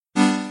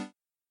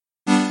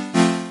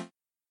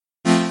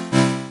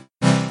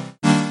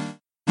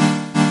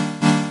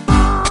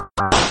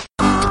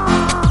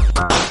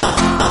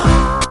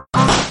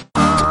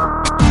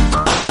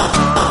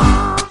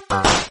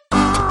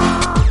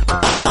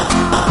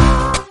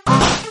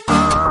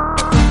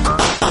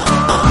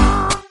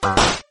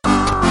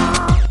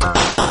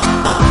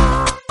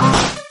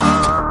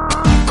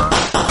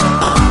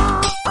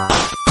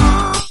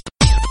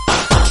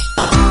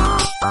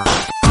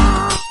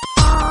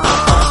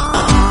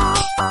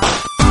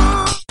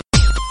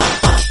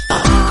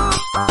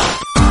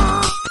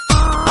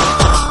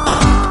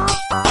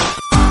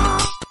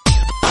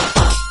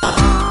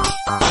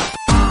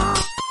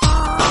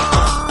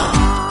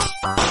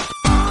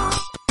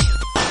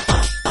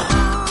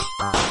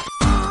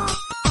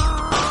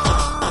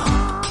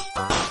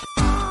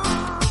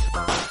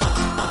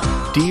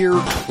Dear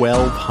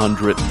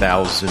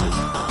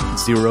 1,200,000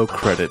 Zero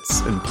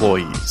Credits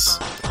employees,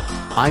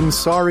 I'm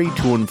sorry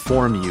to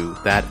inform you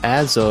that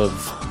as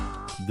of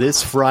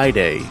this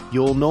Friday,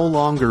 you'll no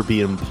longer be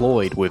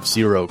employed with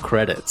Zero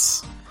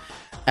Credits.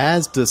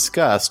 As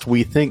discussed,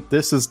 we think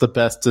this is the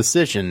best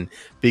decision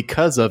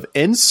because of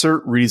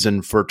insert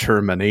reason for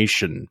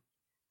termination.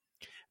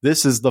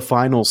 This is the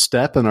final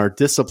step in our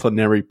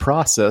disciplinary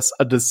process,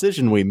 a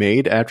decision we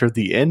made after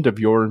the end of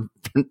your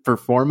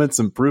performance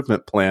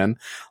improvement plan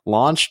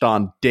launched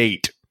on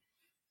date.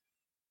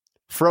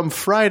 From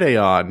Friday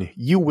on,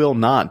 you will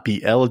not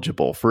be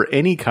eligible for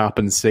any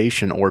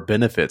compensation or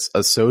benefits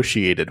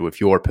associated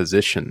with your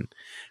position.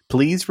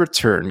 Please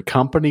return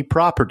company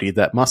property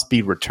that must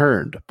be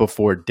returned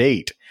before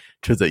date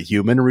to the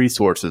Human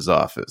Resources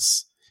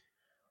Office.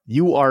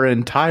 You are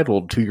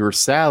entitled to your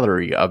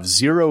salary of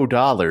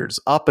 $0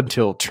 up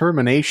until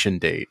termination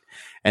date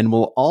and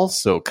will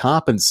also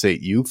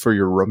compensate you for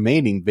your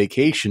remaining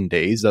vacation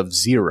days of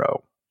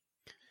 0.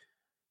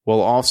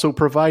 We'll also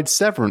provide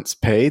severance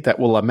pay that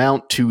will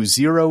amount to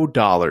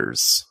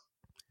 $0.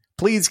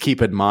 Please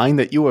keep in mind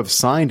that you have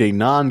signed a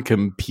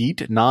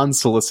non-compete,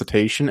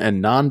 non-solicitation,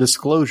 and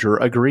non-disclosure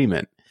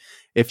agreement.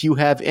 If you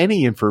have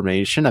any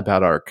information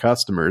about our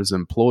customers,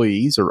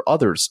 employees, or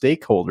other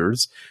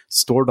stakeholders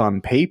stored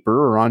on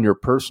paper or on your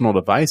personal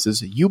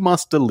devices, you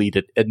must delete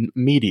it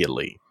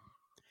immediately.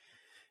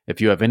 If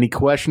you have any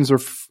questions or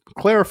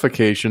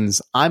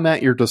clarifications, I'm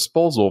at your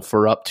disposal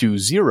for up to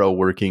 0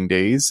 working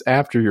days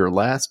after your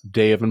last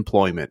day of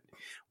employment.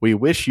 We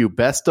wish you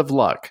best of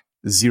luck,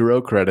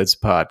 Zero Credits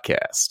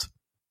Podcast.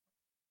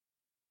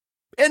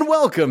 And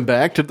welcome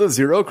back to the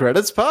Zero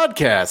Credits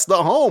Podcast,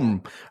 the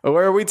home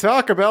where we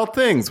talk about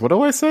things. What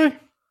do I say?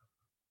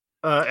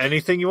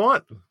 Anything you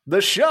want.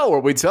 The show where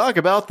we talk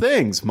about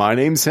things. My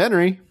name's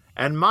Henry.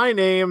 And my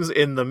name's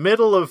in the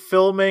middle of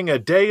filming a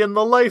day in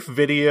the life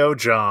video,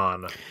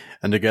 John.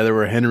 And together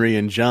we're Henry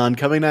and John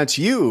coming at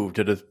you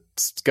to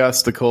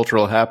discuss the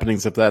cultural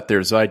happenings of that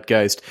their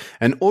zeitgeist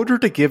in order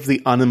to give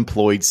the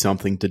unemployed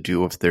something to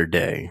do with their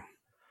day.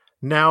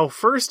 Now,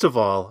 first of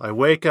all, I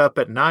wake up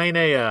at 9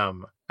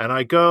 a.m., and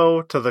I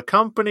go to the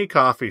company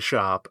coffee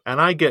shop,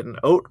 and I get an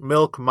oat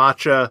milk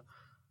matcha.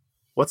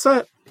 What's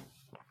that?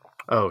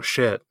 Oh,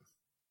 shit.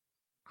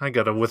 I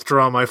gotta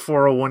withdraw my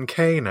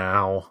 401k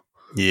now.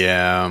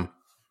 Yeah.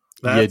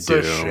 That's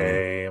a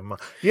shame.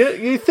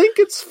 You think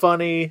it's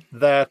funny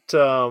that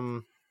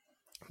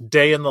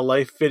day in the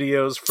life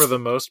videos, for the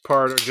most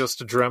part, are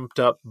just dreamt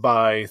up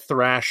by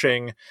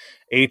thrashing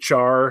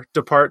HR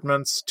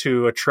departments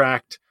to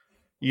attract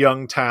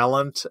young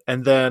talent,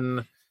 and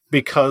then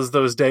because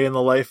those day in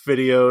the life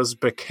videos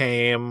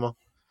became,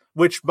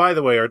 which by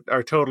the way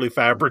are totally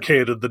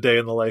fabricated, the day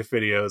in the life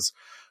videos,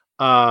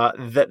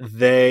 that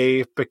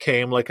they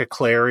became like a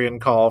clarion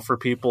call for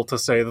people to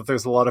say that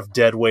there's a lot of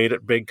dead weight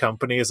at big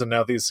companies, and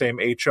now these same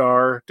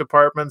HR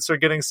departments are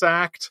getting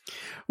sacked.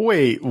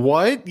 Wait,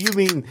 what? You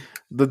mean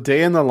the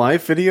day in the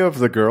life video of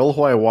the girl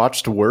who I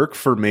watched work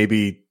for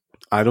maybe,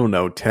 I don't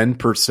know,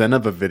 10%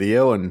 of a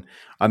video, and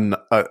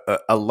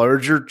a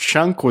larger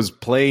chunk was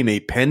playing a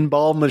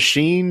pinball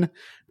machine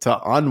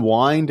to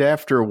unwind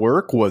after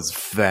work was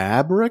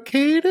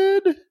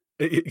fabricated?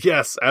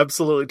 Yes,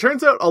 absolutely.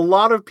 Turns out a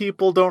lot of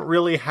people don't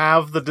really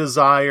have the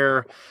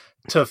desire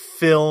to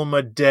film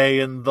a day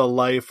in the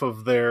life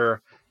of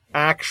their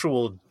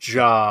actual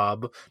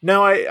job.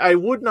 Now, I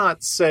would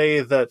not say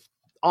that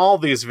all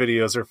these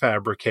videos are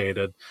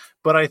fabricated,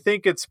 but I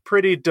think it's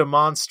pretty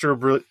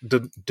demonstrably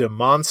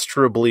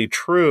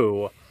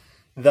true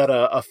that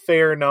a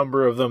fair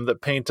number of them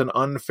that paint an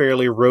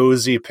unfairly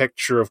rosy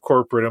picture of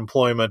corporate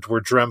employment were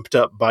dreamt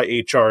up by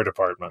HR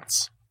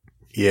departments.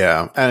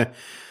 Yeah.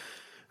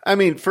 I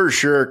mean, for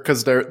sure,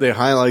 because they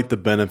highlight the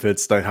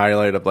benefits. They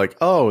highlight of like,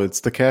 oh,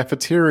 it's the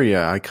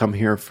cafeteria. I come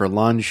here for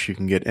lunch. You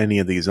can get any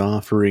of these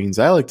offerings.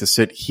 I like to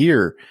sit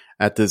here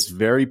at this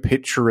very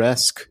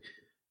picturesque,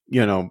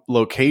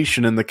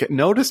 location in the.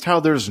 Notice how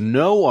there's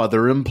no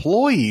other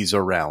employees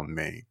around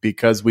me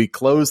because we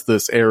closed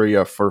this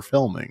area for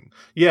filming.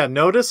 Yeah,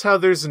 notice how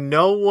there's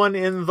no one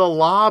in the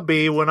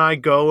lobby when I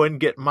go and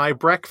get my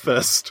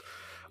breakfast.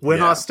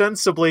 When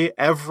ostensibly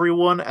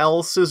everyone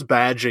else is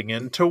badging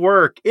into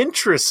work.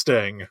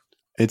 Interesting.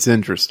 It's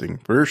interesting,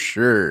 for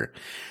sure.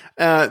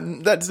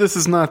 This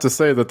is not to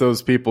say that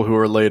those people who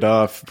are laid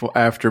off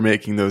after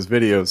making those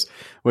videos,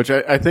 which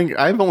I think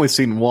I've only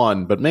seen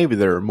one, but maybe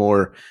there are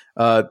more.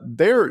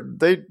 They're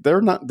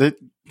not.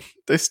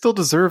 They still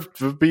deserve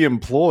to be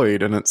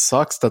employed, and it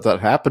sucks that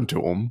happened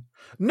to them.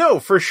 No,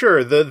 for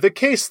sure. The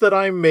case that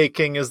I'm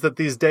making is that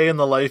these day in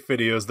the life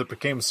videos that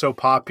became so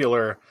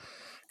popular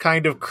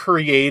kind of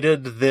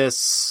created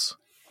this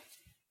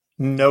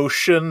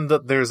notion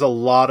that there's a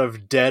lot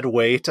of dead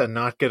weight and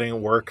not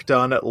getting work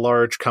done at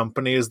large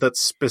companies that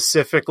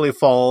specifically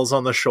falls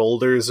on the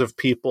shoulders of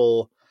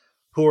people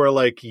who are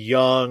like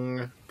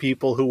young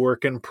people who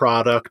work in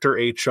product or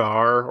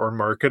HR or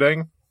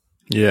marketing.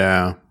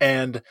 Yeah.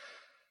 And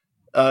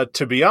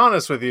to be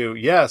honest with you,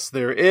 yes,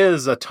 there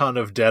is a ton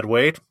of dead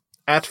weight.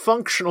 at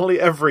functionally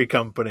every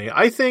company.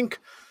 I think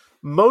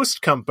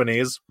most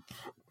companies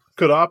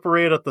could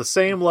operate at the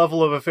same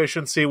level of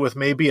efficiency with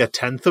maybe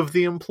 1/10 of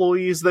the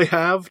employees they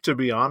have, to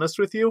be honest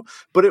with you,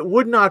 but it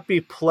would not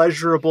be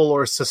pleasurable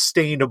or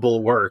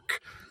sustainable work.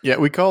 Yeah,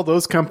 we call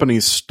those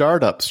companies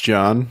startups,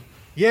 John.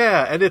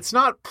 Yeah, and it's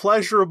not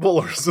pleasurable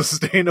or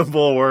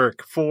sustainable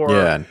work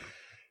for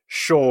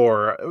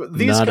sure.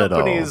 These not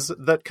companies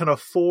that can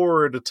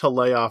afford to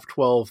lay off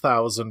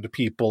 12,000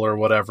 people or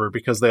whatever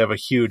because they have a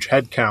huge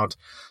headcount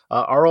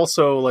are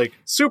also like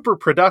super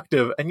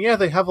productive. And yeah,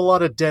 they have a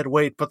lot of dead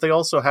weight, but they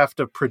also have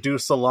to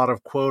produce a lot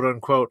of quote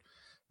unquote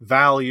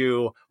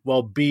value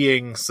while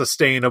being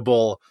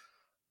sustainable.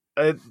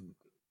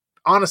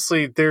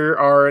 Honestly, there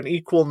are an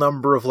equal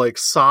number of like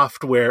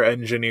software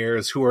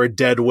engineers who are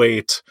dead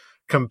weight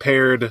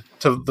compared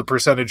to the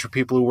percentage of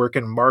people who work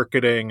in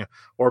marketing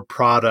or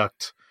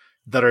product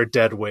that are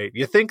dead weight.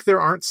 You think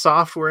there aren't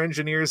software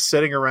engineers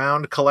sitting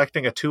around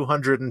collecting a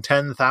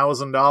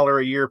 $210,000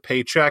 a year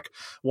paycheck,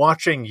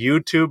 watching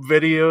YouTube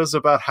videos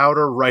about how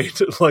to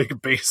write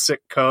like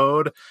basic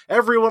code?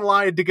 Everyone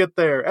lied to get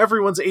there.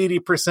 Everyone's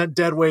 80%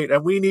 dead weight,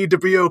 and we need to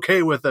be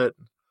okay with it.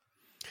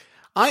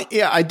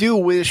 I do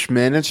wish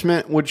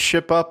management would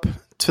ship up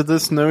to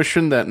this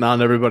notion that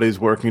not everybody's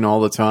working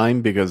all the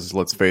time, because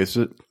let's face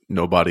it,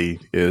 nobody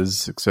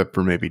is, except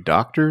for maybe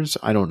doctors.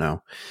 I don't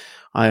know.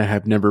 I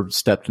have never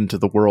stepped into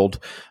the world.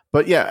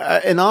 But yeah,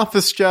 in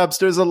office jobs,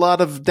 there's a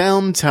lot of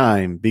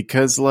downtime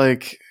because,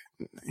 like,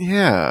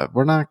 yeah,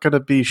 we're not going to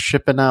be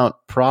shipping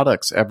out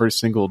products every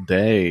single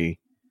day.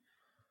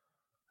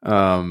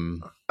 I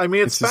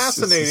mean, it's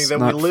fascinating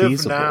that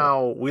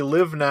we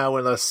live now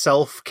in a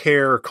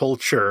self-care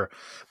culture,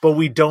 but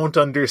we don't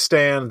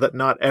understand that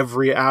not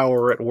every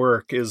hour at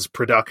work is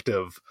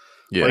productive.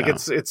 Yeah. Like,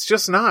 it's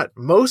just not.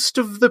 Most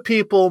of the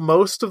people,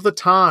 most of the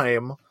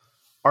time,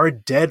 are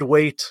dead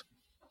weight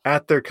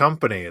at their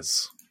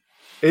companies.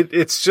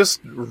 It's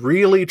just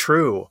really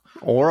true.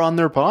 Or on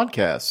their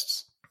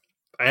podcasts.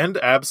 And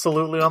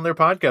absolutely on their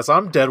podcasts.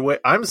 I'm dead weight.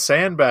 I'm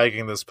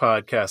sandbagging this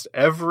podcast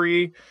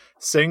every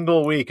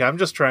single week. I'm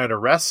just trying to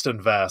rest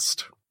and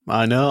vest.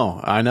 I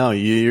know.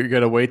 You're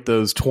going to wait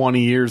those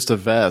 20 years to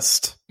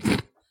vest.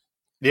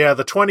 Yeah,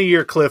 the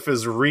 20-year cliff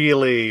is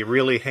really,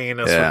 really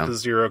heinous with the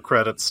zero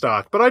credit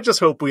stock. But I just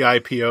hope we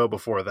IPO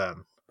before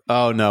then.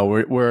 Oh, no,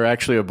 we're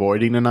actually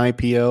avoiding an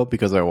IPO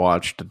because I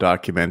watched a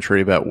documentary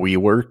about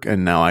WeWork,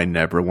 and now I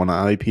never want to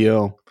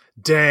IPO.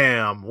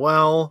 Damn.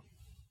 Well,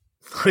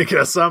 I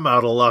guess I'm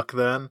out of luck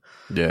then.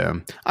 Yeah.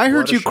 I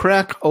heard you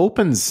crack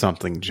open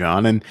something,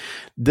 John, and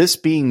this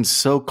being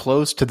so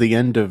close to the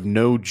end of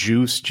No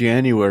Juice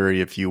January,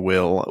 if you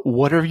will,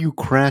 what are you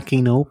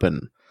cracking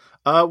open?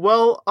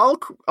 Well,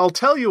 I'll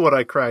tell you what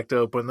I cracked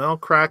open. Then I'll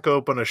crack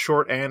open a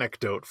short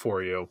anecdote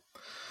for you.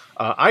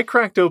 I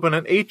cracked open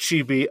an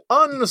H-E-B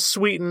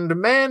unsweetened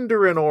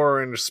mandarin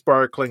orange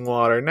sparkling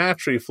water,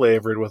 naturally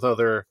flavored with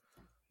other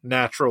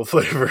natural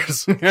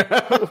flavors.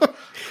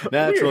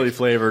 Naturally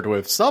flavored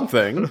with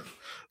something.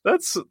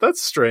 That's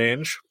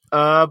strange.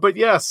 But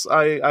yes,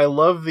 I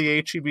love the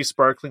H-E-B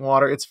sparkling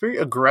water. It's very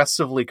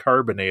aggressively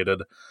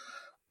carbonated.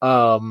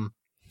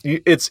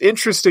 It's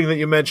interesting that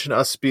you mentioned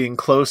us being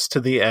close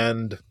to the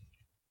end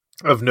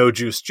of No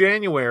Juice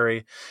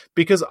January,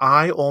 because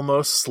I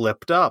almost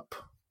slipped up.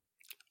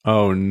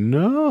 Oh,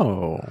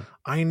 no.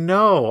 I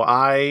know.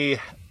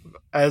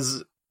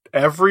 As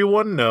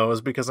everyone knows,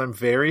 because I'm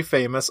very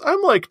famous,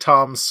 I'm like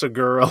Tom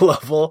Segura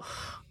level.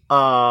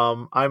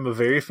 I'm a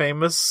very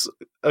famous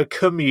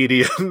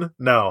comedian.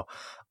 No.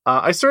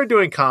 I started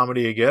doing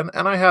comedy again,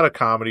 and I had a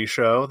comedy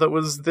show that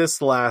was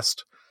this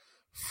last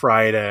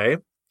Friday.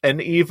 And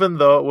even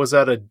though it was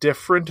at a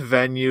different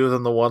venue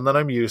than the one that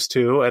I'm used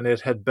to, and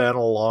it had been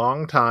a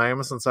long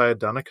time since I had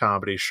done a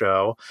comedy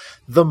show,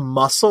 the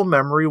muscle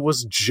memory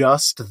was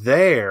just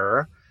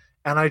there.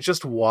 And I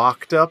just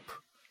walked up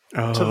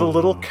to the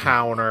little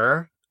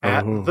counter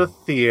at the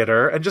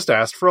theater and just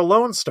asked for a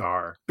Lone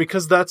Star,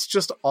 because that's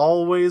just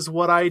always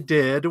what I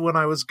did when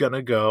I was going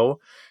to go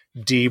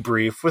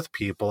debrief with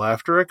people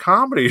after a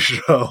comedy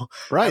show.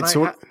 Right.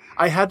 And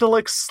I had to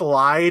like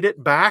slide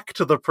it back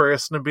to the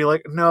person and be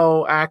like,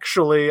 no,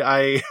 actually,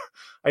 I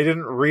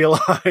didn't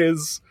realize.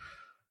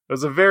 It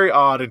was a very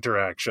odd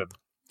interaction.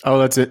 Oh,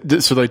 that's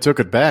it. So they took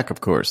it back,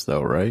 of course,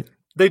 though, right?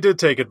 They did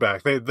take it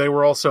back. They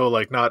were also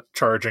like not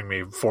charging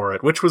me for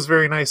it, which was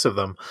very nice of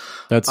them.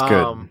 That's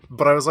good.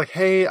 But I was like,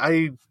 hey,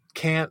 I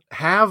can't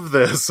have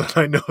this. And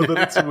I know that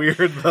it's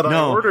weird that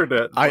I ordered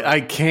it.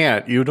 I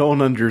can't. You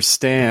don't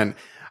understand.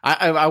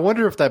 I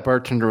wonder if that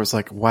bartender was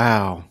like,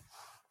 wow,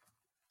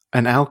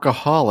 an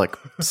alcoholic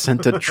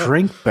sent a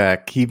drink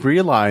back. He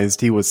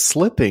realized he was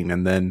slipping,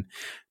 and then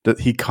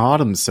he caught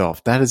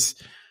himself. That is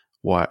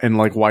what, and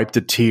like wiped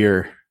a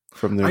tear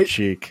from their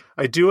cheek.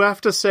 I do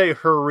have to say,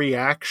 her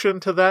reaction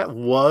to that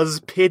was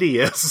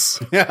piteous.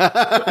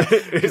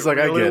 He's like,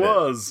 really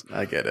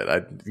I get it. I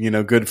get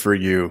it. Good for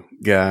you,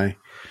 guy.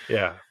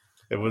 Yeah.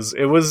 It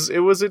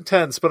was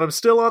intense, but I'm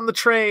still on the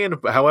train.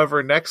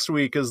 However, next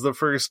week is the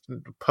first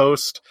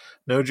post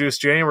No Juice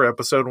January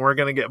episode, and we're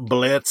gonna get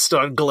blitzed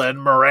on Glenn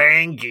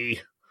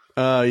Morangi.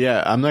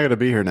 Yeah, I'm not going to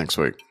be here next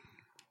week.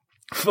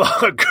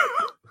 Fuck.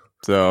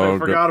 So I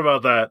forgot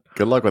about that.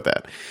 Good luck with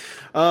that.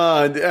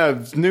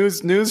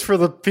 News for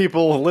the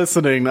people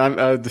listening. I'm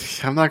not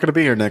going to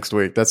be here next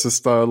week. That's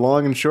just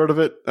long and short of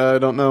it. I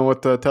don't know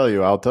what to tell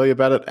you. I'll tell you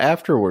about it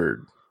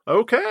afterward.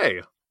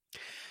 Okay.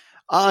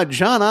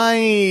 John,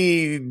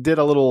 I did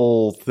a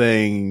little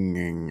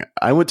thing.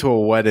 I went to a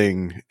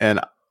wedding,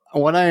 and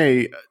when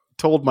I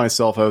told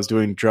myself I was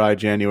doing dry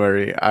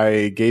January,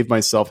 I gave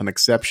myself an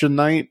exception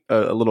night,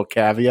 a little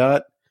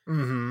caveat.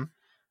 Mm-hmm.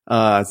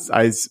 I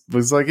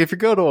was like, if you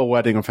go to a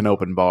wedding with an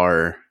open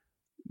bar,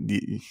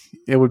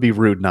 it would be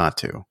rude not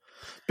to.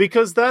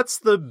 Because that's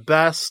the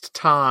best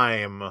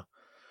time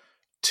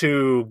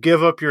to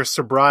give up your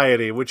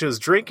sobriety, which is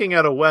drinking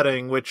at a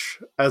wedding, which,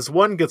 as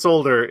one gets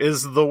older,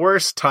 is the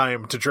worst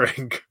time to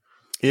drink.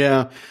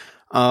 Yeah.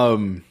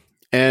 So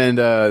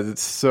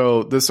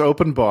this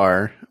open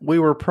bar, we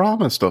were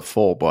promised a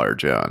full bar,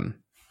 John.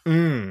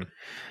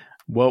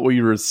 What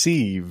we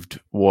received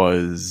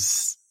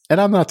was,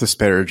 and I'm not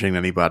disparaging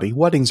anybody,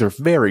 weddings are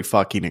very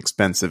fucking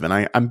expensive,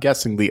 and I'm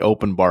guessing the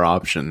open bar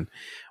option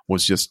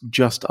was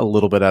just a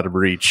little bit out of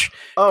reach.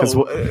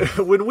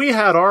 When we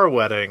had our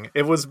wedding,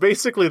 it was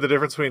basically the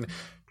difference between,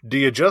 do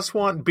you just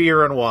want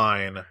beer and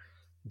wine?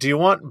 Do you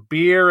want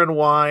beer and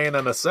wine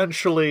and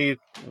essentially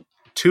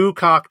 2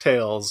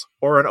 cocktails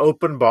or an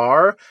open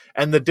bar?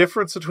 And the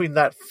difference between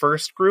that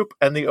first group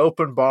and the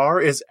open bar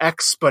is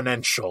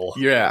exponential.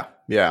 Yeah.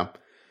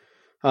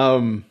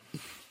 So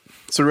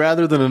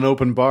rather than an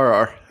open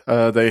bar,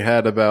 they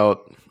had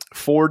about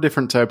 4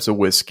 different types of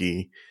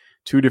whiskey,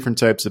 2 different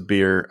types of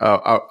beer,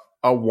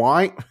 a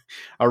wine,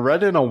 a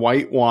red and a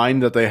white wine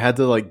that they had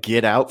to like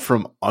get out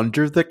from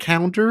under the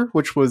counter,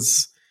 which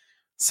was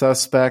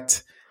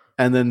suspect,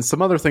 and then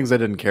some other things I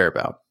didn't care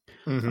about.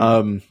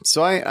 Mm-hmm.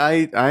 So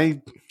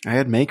I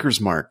had Maker's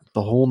Mark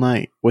the whole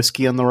night,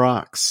 whiskey on the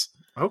rocks.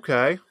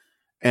 Okay.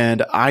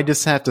 And I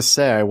just have to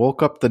say, I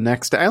woke up the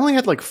next day. I only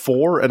had like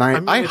 4, and I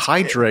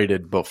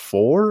hydrated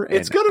before.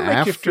 It's going to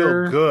make you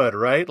feel good,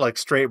 right? Like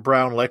straight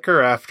brown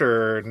liquor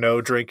after no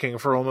drinking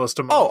for almost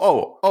a month.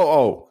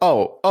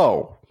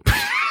 Oh.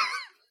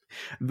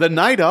 The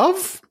night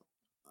of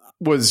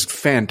was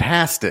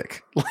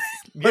fantastic.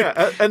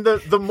 Yeah, and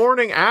the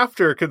morning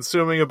after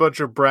consuming a bunch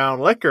of brown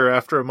liquor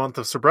after a month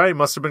of sobriety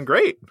must have been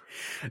great.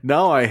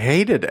 No, I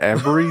hated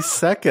every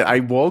second. I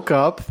woke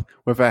up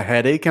with a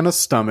headache and a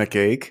stomach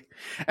ache.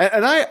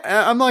 And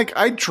I'm like,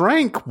 I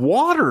drank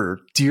water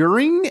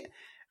during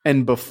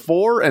and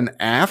before and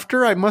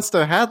after. I must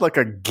have had like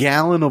a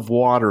gallon of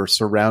water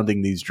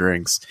surrounding these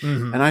drinks.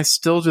 Mm-hmm. And I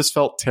still just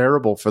felt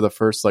terrible for the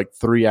first like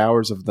 3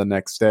 hours of the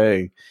next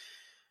day.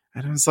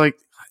 And I was like,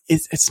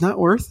 it's not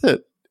worth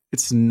it.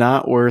 It's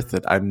not worth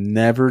it. I'm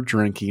never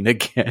drinking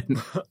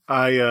again.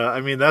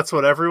 I mean, that's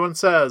what everyone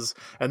says.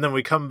 And then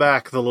we come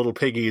back, the little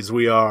piggies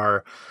we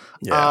are.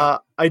 Yeah.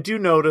 I do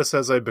notice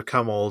as I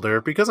become older,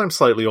 because I'm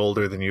slightly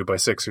older than you by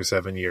 6 or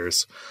 7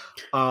 years.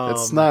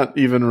 It's not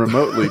even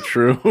remotely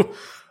true.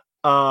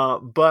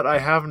 But I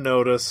have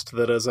noticed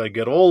that as I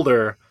get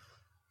older,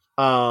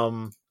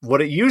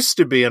 what it used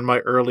to be in my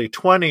early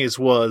 20s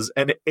was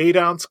an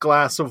 8-ounce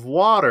glass of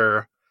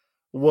water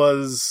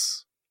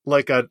was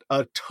like a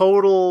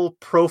total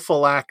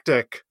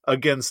prophylactic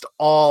against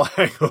all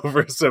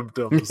hangover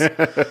symptoms.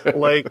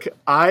 Like,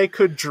 I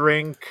could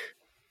drink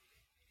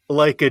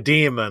like a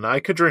demon.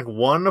 I could drink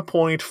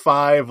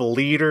 1.5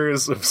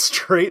 liters of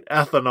straight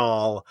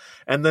ethanol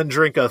and then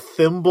drink a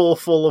thimble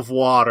full of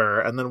water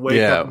and then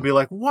wake up and be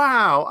like,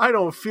 wow, I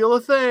don't feel a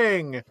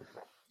thing.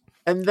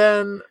 And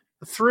then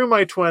through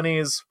my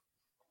 20s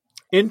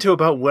into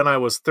about when I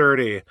was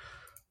 30,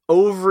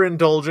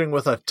 overindulging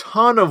with a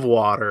ton of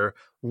water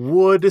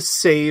would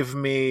save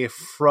me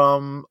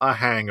from a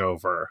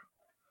hangover.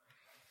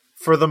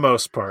 For the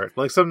most part.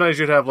 Like, sometimes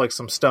you'd have, like,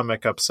 some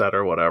stomach upset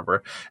or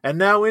whatever. And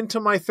now into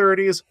my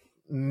 30s,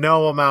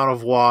 no amount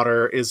of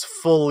water is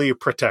fully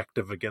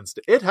protective against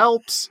it. It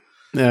helps.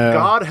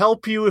 God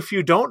help you if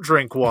you don't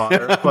drink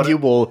water. But you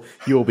will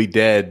be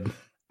dead.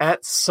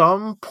 At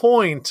some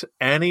point,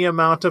 any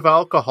amount of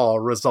alcohol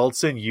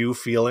results in you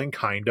feeling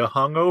kind of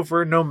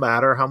hungover, no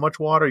matter how much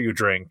water you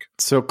drink.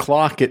 So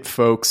clock it,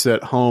 folks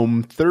at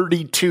home.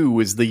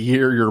 32 is the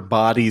year your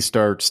body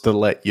starts to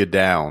let you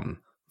down.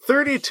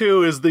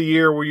 32 is the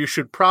year where you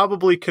should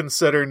probably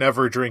consider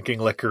never drinking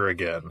liquor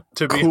again,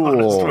 to be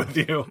honest with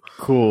you.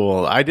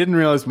 Cool. I didn't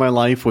realize my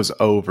life was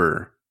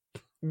over.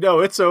 No,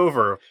 it's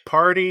over.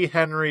 Party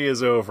Henry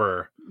is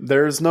over.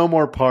 There's no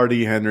more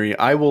Party Henry.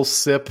 I will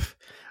sip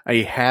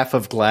a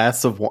half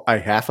glass of wine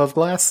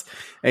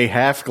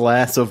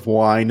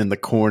in the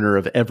corner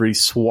of every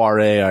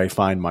soiree I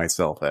find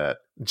myself at.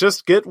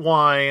 Just get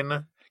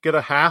wine, get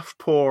a half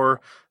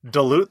pour,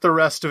 dilute the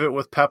rest of it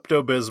with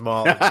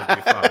Pepto-Bismol, and it'll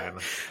be fine.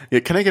 Yeah,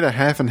 can I get a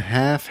half and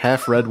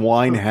half red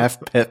wine, half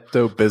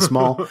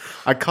Pepto-Bismol?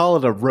 I call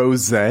it a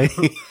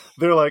rosé.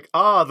 They're like,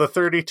 the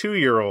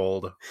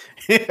 32-year-old.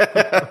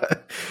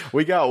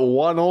 We got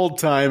one old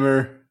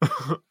timer.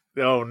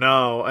 Oh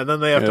no! And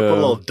then they have to put a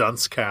little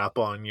dunce cap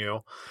on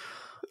you.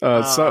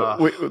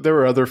 There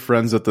were other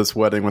friends at this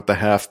wedding with the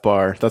half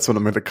bar. That's what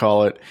I'm going to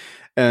call it.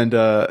 And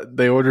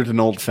they ordered an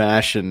old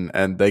fashioned,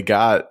 and they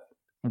got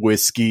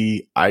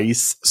whiskey,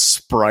 ice,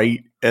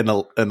 Sprite, and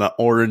an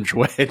orange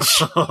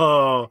wedge.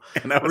 Oh,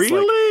 and I was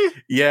really?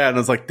 Like, yeah, and I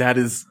was like, that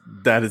is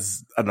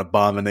an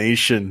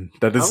abomination.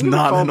 That is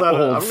not an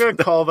old. I'm going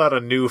to call that a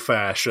new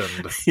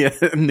fashioned. Yeah,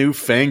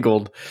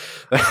 newfangled.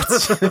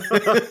 That's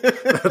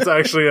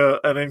actually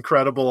an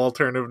incredible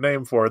alternative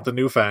name for it, the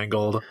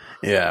newfangled.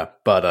 Yeah,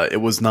 but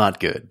it was not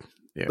good.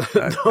 Yeah,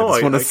 I just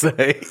want to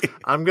say.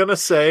 I'm going to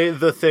say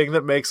the thing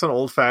that makes an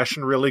old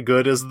fashioned really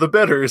good is the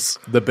bitters.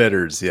 The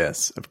bitters,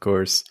 yes, of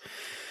course.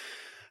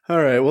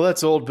 All right, well,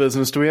 that's old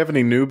business. Do we have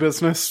any new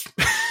business?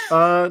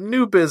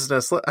 New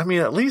business. I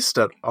mean, at least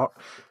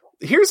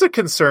here's a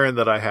concern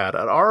that I had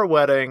at our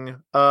wedding.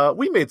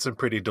 We made some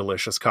pretty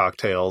delicious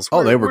cocktails.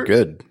 They were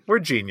good. We're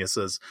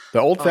geniuses.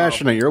 The old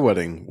fashioned at your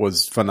wedding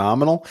was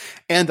phenomenal.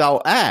 And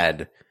I'll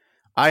add,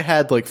 I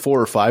had like 4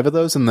 or 5 of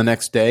those, and the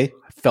next day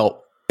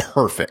felt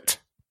perfect.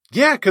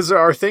 Yeah, because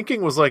our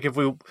thinking was like,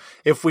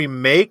 if we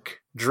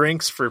make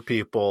drinks for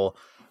people,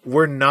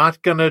 we're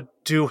not gonna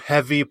do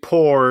heavy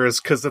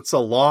pours because it's a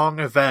long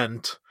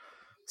event.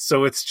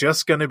 So it's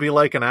just going to be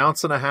like 1.5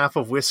 ounces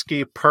of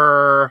whiskey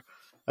per,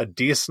 a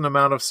decent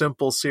amount of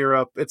simple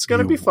syrup. It's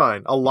going to be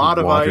fine. A lot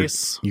of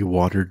ice. You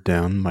watered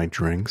down my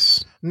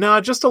drinks? No,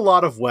 just a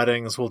lot of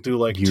weddings will do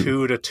like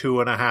 2 to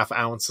 2.5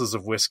 ounces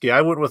of whiskey.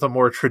 I went with a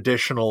more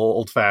traditional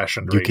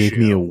old-fashioned ratio. You gave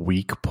me a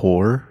weak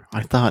pour?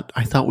 I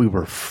thought we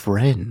were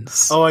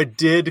friends. Oh, I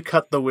did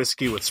cut the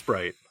whiskey with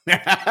Sprite.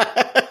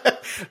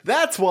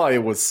 That's why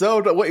it was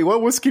so... Wait,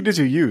 what whiskey did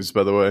you use,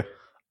 by the way?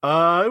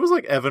 It was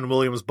like Evan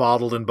Williams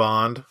Bottled in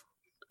Bond.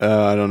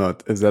 I don't know.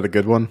 Is that a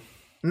good one?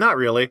 Not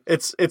really.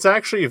 It's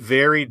actually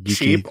very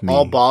cheap.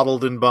 All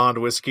Bottled in Bond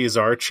whiskeys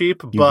are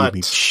cheap, but... gave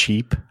me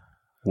cheap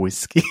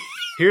whiskey?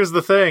 Here's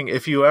the thing.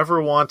 If you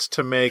ever want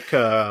to make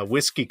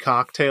whiskey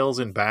cocktails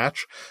in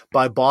batch,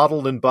 buy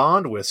Bottled in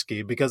Bond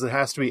whiskey, because it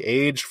has to be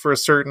aged for a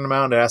certain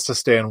amount. It has to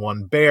stay in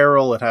one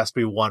barrel. It has to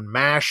be one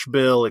mash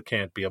bill. It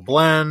can't be a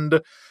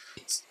blend.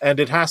 And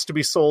it has to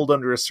be sold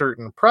under a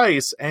certain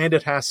price, and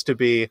it has to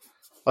be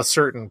a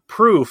certain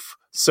proof,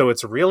 so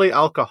it's really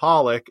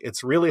alcoholic,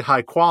 it's really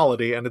high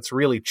quality, and it's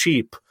really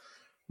cheap.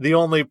 The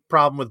only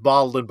problem with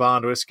Bottled in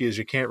Bond whiskey is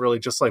you can't really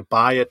just like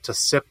buy it to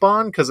sip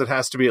on, because it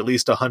has to be at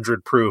least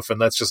 100 proof,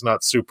 and that's just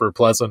not super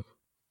pleasant.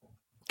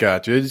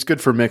 Gotcha. It's good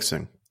for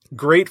mixing.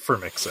 Great for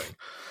mixing.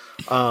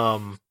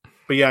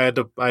 But yeah,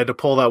 I had to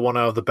pull that one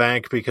out of the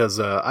bank because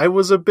I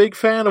was a big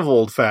fan of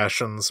old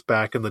fashions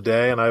back in the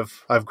day, and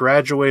I've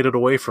graduated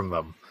away from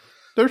them.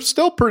 They're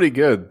still pretty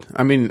good.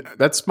 I mean,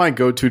 that's my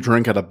go-to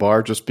drink at a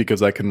bar just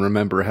because I can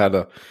remember how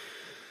to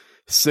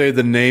say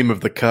the name of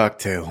the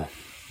cocktail.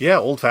 Yeah,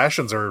 old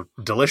fashions are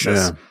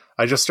delicious. Yeah.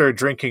 I just started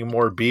drinking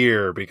more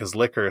beer because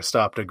liquor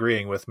stopped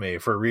agreeing with me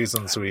for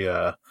reasons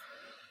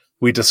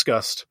we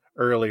discussed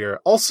earlier.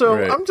 Also,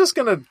 right. I'm just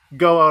going to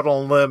go out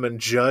on a limb and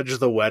judge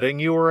the wedding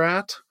you were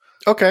at.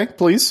 Okay,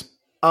 please.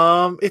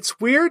 It's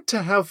weird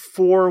to have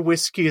 4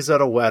 whiskeys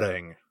at a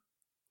wedding.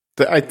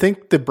 I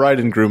think the bride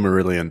and groom are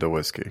really into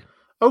whiskey.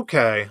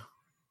 Okay.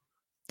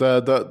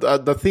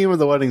 The theme of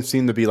the wedding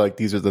seemed to be like,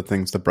 these are the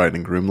things the bride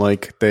and groom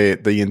like.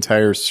 The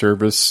entire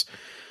service,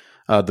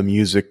 the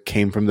music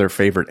came from their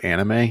favorite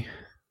anime.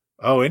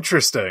 Oh,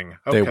 interesting.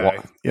 Okay.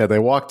 They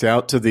walked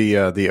out to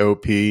the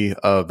OP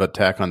of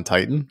Attack on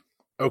Titan.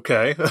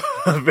 Okay.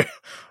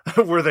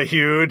 Were they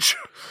huge?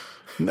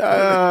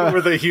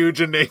 Were they huge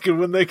and naked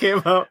when they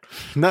came out?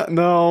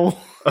 No.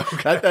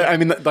 Okay. I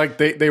mean, like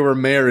they were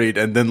married,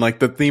 and then like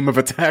the theme of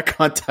Attack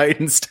on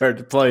Titan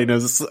started playing.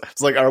 It's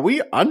like, are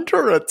we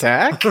under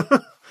attack?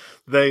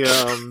 They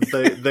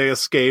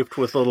escaped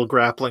with little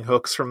grappling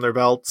hooks from their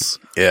belts.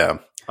 Yeah.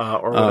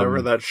 Or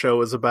whatever that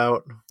show is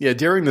about. Yeah,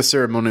 during the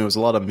ceremony, it was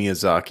a lot of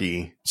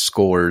Miyazaki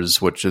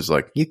scores, which is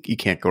like you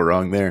can't go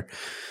wrong there.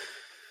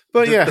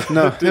 But did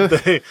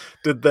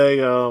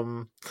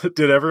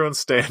everyone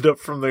stand up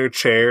from their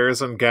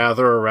chairs and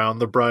gather around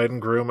the bride and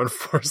groom and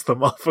force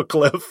them off a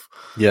cliff?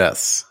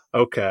 Yes.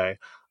 Okay.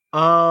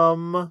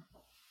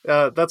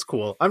 That's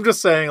cool. I'm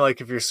just saying,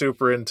 like, if you're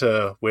super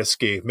into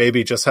whiskey,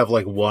 maybe just have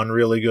like one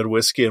really good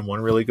whiskey and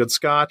one really good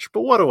scotch.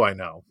 But what do I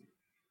know?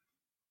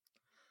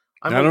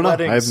 I'm a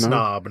wedding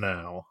snob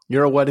now.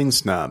 You're a wedding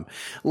snob.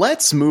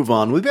 Let's move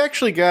on. We've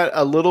actually got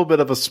a little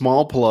bit of a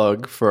small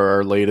plug for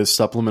our latest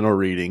supplemental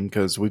reading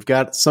because we've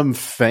got some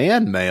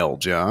fan mail,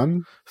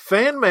 John.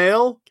 Fan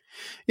mail?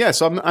 Yeah,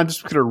 so I'm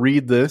just going to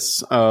read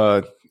this.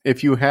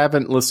 If you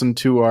haven't listened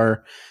to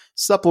our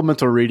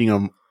supplemental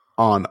reading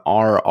on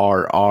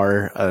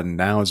RRR,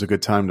 now is a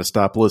good time to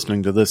stop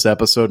listening to this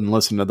episode and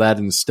listen to that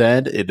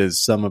instead. It is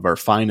some of our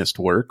finest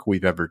work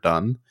we've ever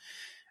done.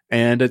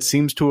 And it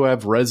seems to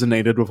have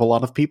resonated with a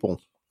lot of people.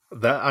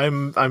 That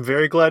I'm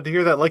very glad to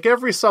hear that. Like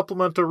every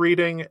supplemental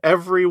reading,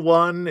 every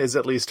one is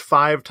at least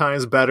 5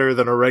 times better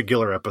than a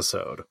regular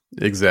episode.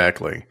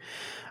 Exactly.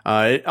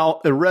 It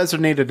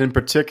resonated in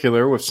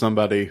particular with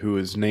somebody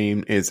whose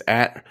name is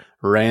at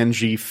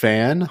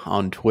RanjiFan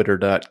on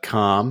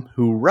Twitter.com,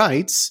 who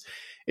writes,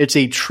 "It's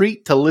a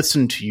treat to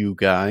listen to you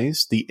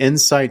guys, the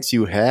insights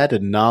you had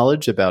and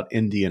knowledge about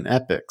Indian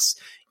epics.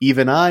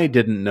 Even I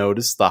didn't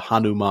notice the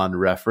Hanuman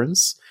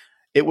reference.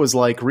 It was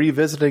like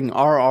revisiting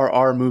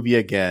RRR movie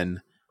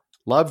again.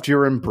 Loved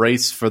your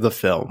embrace for the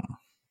film."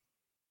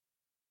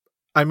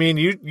 I mean,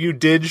 you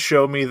did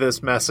show me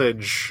this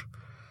message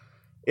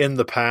in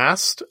the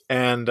past,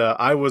 and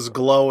I was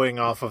glowing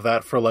off of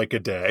that for like a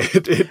day.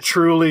 It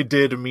truly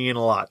did mean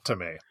a lot to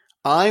me.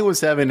 I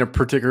was having a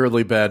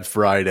particularly bad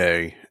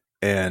Friday,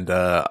 and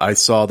I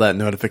saw that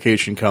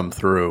notification come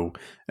through,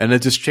 and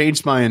it just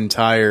changed my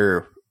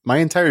entire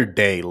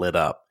day lit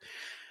up.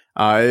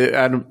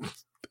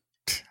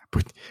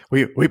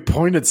 We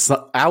pointed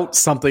out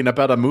something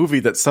about a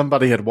movie that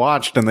somebody had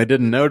watched and they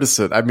didn't notice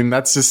it. I mean,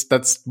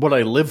 that's what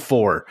I live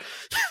for.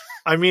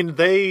 I mean,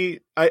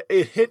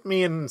 it hit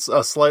me in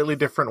a slightly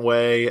different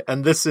way,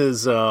 and this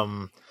is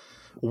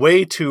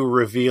way too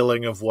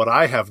revealing of what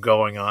I have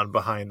going on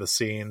behind the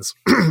scenes,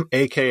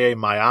 aka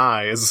my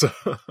eyes,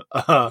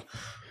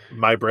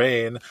 my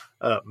brain,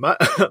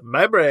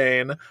 my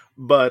brain.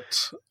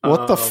 But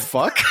what the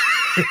fuck?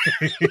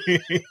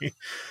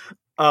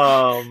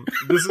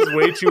 This is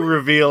way too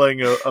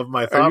revealing of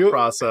my thought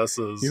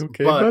processes. You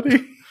okay,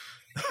 buddy?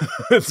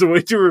 It's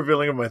way too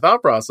revealing of my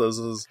thought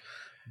processes.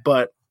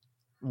 But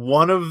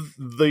one of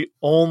the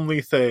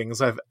only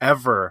things I've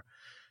ever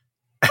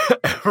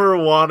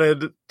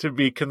wanted to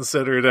be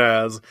considered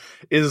as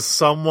is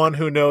someone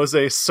who knows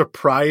a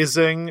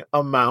surprising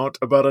amount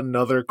about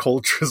another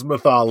culture's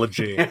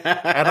mythology.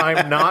 And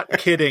I'm not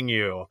kidding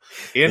you.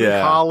 In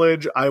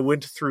college, I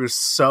went through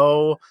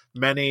so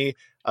many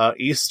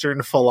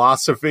Eastern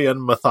philosophy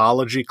and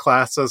mythology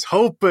classes,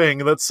 hoping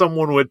that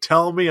someone would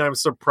tell me I'm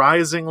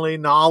surprisingly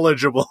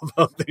knowledgeable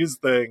about these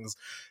things,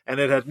 and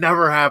it had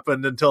never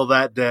happened until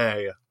that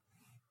day.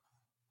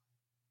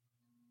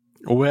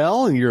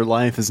 Well, your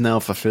life is now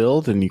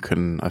fulfilled, and you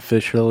can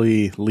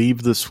officially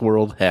leave this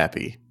world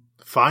happy.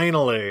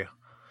 Finally.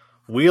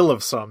 Wheel of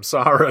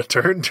Samsara,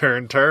 turn,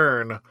 turn,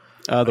 turn.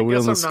 The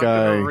wheel in the sky. I'm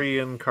not going to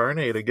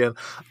reincarnate again.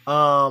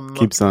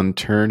 Keeps on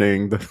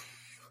turning.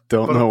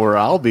 Don't know where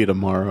I'll be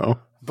tomorrow.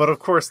 But of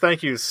course,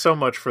 thank you so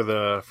much for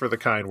the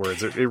kind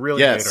words. It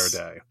really made our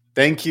day.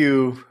 Thank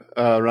you,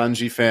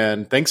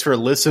 RanjiFan. Thanks for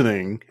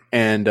listening,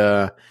 and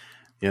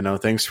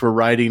thanks for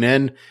writing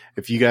in.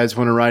 If you guys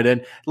want to write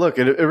in, look,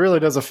 it really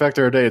does affect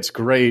our day. It's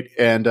great,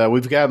 and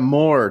we've got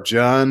more,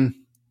 John.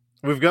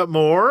 We've got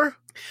more.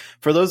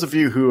 For those of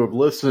you who have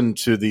listened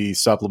to the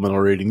supplemental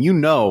reading, you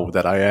know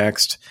that I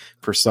asked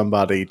for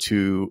somebody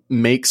to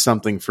make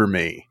something for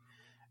me.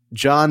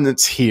 John,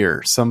 that's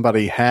here.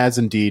 Somebody has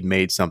indeed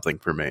made something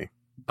for me.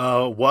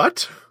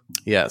 What?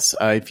 Yes.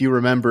 If you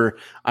remember,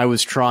 I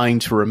was trying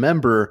to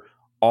remember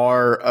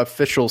our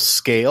official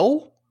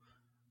scale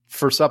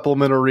for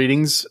supplemental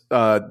readings.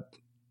 Of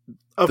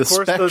course,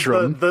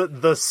 spectrum.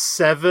 The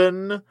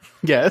 7.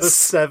 Yes. The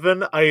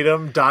 7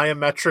 item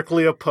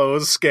diametrically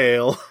opposed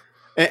scale.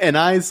 And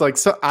I was like,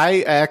 so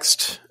I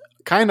asked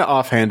kind of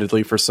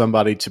offhandedly for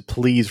somebody to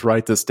please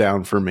write this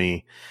down for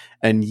me.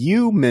 And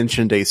you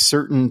mentioned a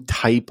certain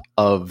type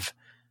of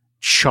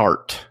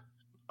chart.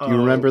 Do you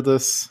remember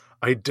this?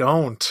 I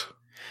don't.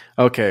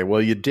 Okay,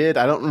 well, you did.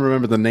 I don't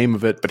remember the name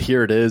of it, but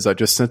here it is. I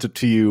just sent it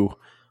to you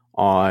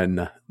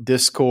on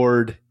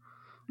Discord.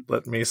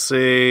 Let me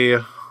see.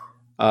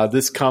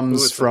 This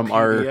comes from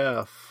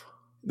our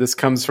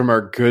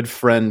good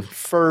friend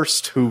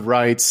First, who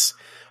writes,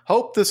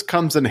 "Hope this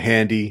comes in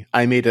handy.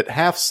 I made it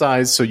half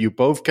size so you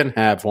both can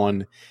have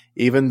one,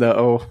 even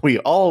though we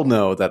all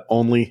know that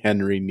only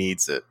Henry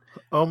needs it."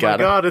 Oh my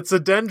God, it's a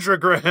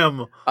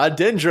dendrogram. A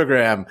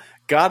dendrogram.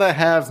 Gotta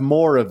have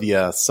more of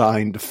ya,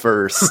 signed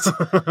First.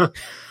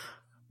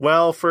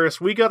 Well,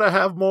 First, we gotta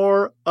have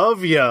more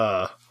of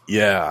ya.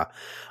 Yeah.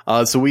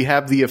 So we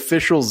have the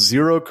official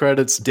 0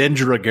 credits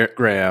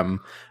dendrogram,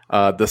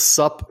 the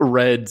Sup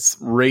Reds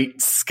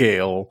rate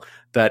scale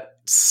that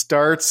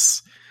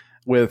starts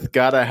with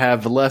gotta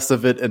have less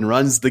of it and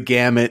runs the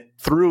gamut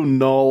through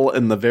null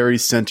in the very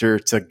center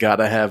to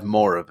gotta have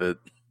more of it.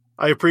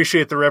 I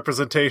appreciate the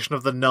representation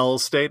of the null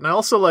state, and I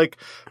also like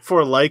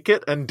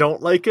it and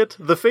don't like it.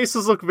 The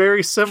faces look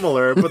very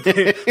similar, but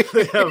they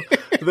have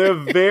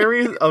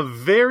a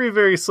very,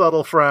 very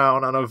subtle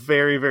frown and a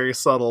very, very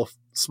subtle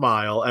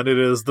smile, and it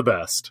is the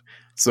best.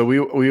 So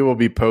we will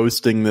be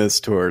posting this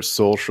to our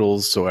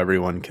socials so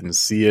everyone can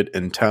see it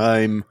in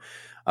time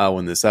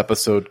when this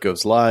episode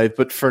goes live.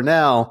 But for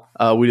now,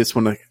 we just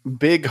want a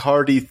big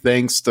hearty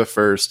thanks to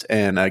First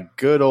and a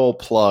good old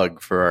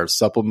plug for our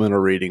supplemental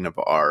reading of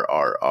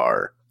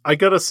RRR. I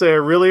gotta say, I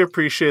really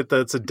appreciate that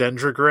it's a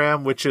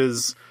dendrogram, which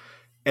is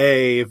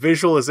a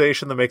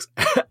visualization that makes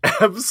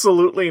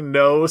absolutely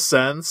no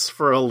sense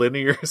for a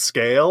linear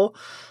scale.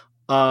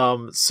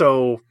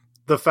 So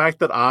the fact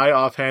that I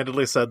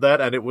offhandedly said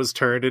that and it was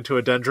turned into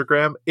a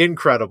dendrogram,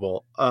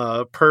 incredible.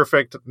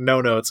 Perfect.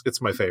 No notes.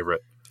 It's my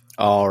favorite.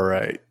 All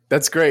right.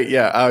 That's great.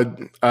 Yeah.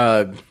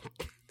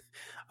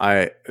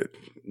 I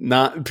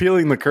not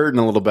peeling the curtain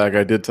a little back.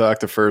 I did talk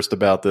to First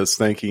about this,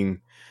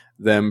 thanking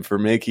them for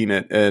making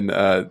it.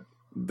 And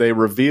they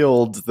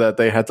revealed that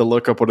they had to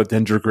look up what a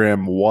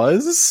dendrogram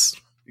was.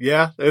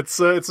 Yeah. It's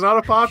not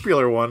a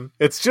popular one.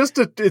 It's just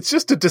a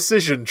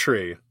decision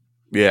tree.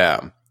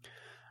 Yeah.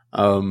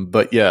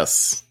 But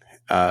yes,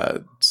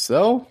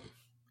 so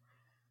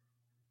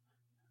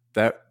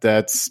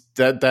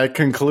that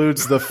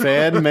concludes the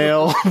fan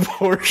mail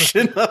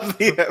portion of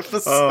the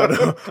episode.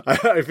 Oh, no.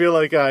 I feel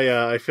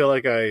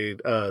like I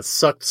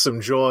sucked some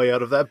joy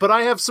out of that, but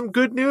I have some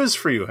good news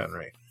for you,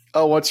 Henry.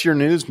 Oh, what's your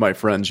news, my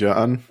friend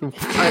John?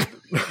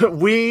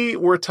 We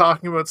were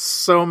talking about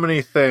so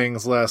many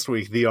things last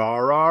week. The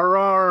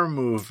RRR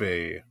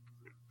movie,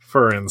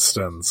 for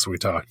instance, we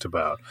talked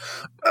about.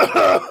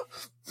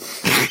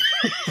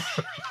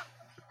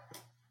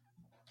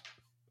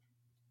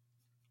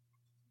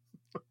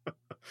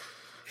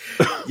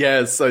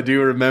 Yes, I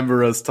do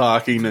remember us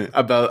talking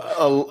about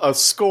a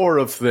score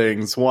of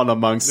things, one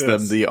amongst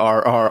them the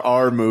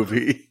RRR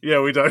movie.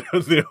 Yeah, we talked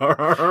about the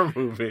RRR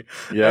movie.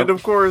 Yep. And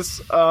of course,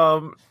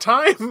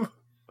 time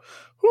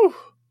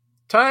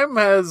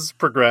has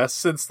progressed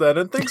since then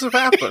and things have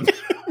happened.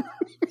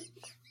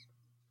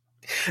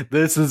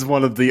 This is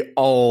one of the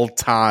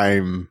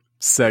all-time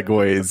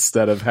segues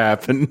that have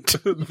happened.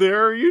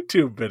 There are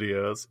YouTube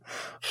videos.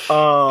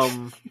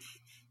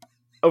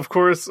 Of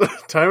course,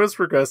 time has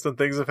progressed and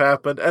things have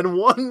happened, and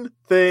one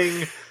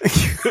thing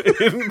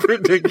in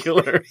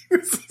particular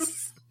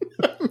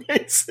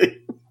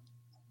amazing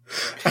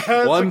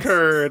has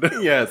occurred.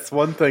 Yes,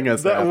 one thing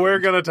has that happened. We're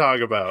going to talk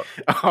about.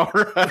 All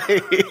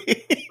right.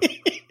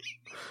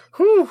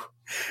 Whew.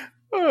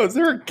 Oh, is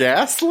there a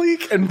gas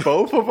leak in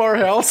both of our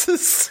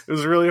houses? It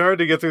was really hard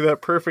to get through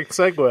that perfect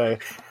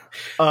segue.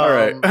 All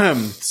right.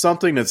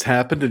 Something that's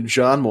happened, and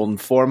John will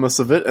inform us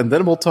of it, and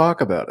then we'll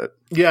talk about it.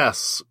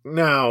 Yes.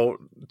 Now,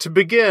 to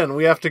begin,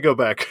 we have to go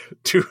back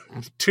to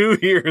 2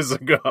 years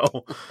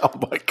ago.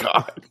 Oh, my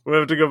God. We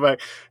have to go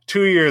back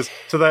 2 years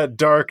to that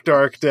dark,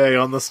 dark day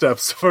on the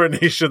steps of our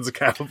nation's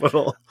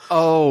capital.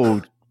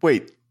 Oh,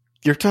 wait.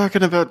 You're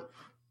talking about...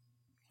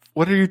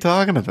 What are you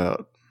talking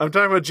about? I'm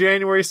talking about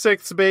January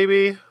 6th,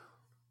 baby.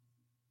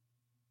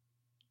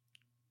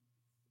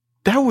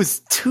 That was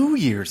 2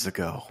 years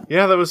ago.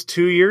 Yeah, that was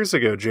 2 years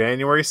ago,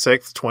 January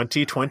 6th,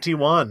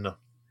 2021.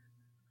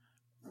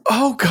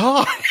 Oh,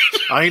 God.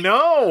 I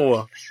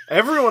know.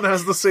 Everyone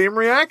has the same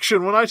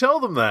reaction when I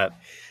tell them that.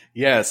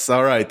 Yes,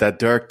 all right. That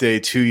dark day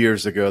 2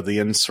 years ago, the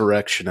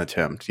insurrection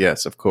attempt.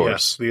 Yes, of course.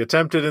 Yes, the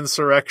attempted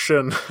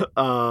insurrection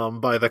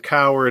by the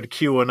coward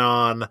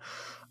QAnon.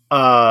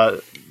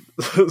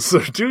 So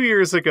 2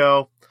 years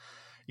ago,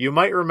 you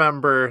might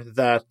remember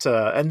that,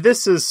 and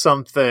this is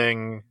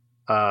something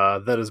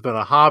that has been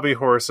a hobby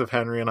horse of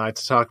Henry and I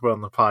to talk about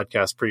on the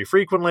podcast pretty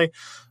frequently,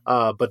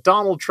 but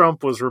Donald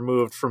Trump was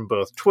removed from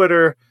both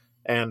Twitter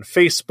and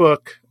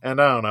Facebook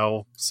and, I don't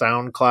know,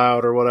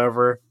 SoundCloud or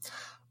whatever.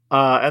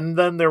 And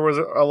then there was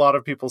a lot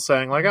of people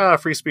saying, like,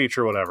 free speech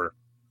or whatever.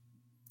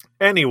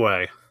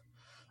 Anyway,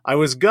 I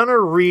was gonna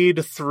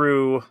read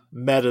through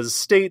Meta's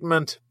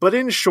statement, but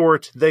in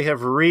short, they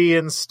have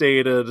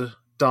reinstated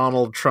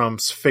Donald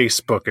Trump's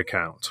Facebook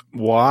account.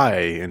 Why?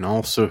 And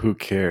also, who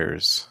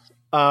cares?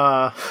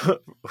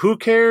 Who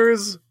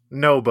cares?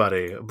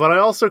 Nobody. But I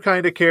also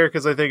kind of care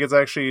because I think it's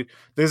actually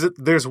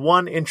there's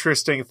one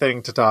interesting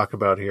thing to talk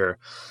about here.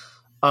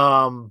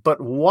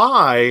 But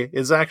why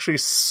is actually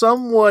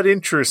somewhat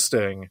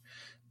interesting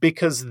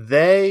because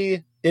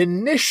they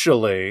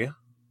initially,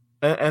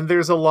 and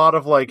there's a lot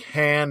of like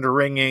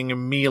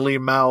hand-wringing,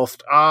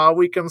 mealy-mouthed,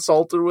 we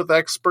consulted with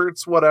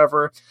experts,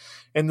 whatever,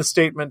 in the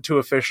statement to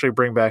officially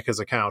bring back his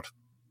account.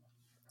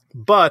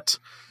 But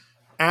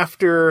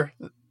after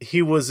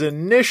he was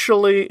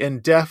initially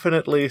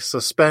indefinitely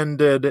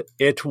suspended,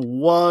 it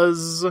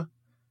was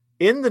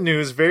in the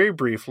news very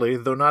briefly,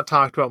 though not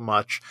talked about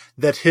much,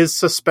 that his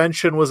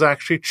suspension was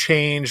actually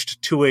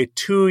changed to a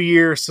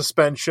 2-year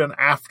suspension,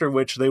 after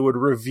which they would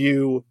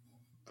review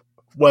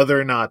whether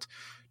or not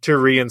to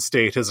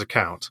reinstate his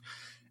account.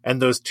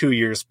 And those 2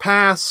 years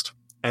passed,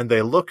 and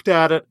they looked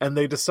at it, and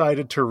they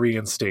decided to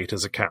reinstate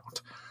his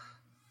account.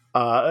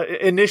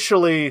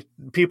 Initially,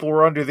 people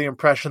were under the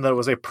impression that it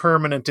was a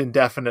permanent,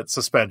 indefinite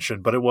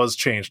suspension, but it was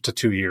changed to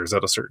 2 years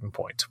at a certain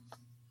point.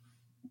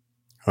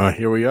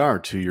 Here we are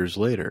 2 years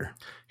later.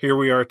 Here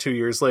we are 2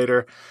 years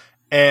later.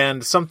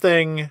 And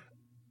something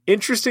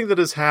interesting that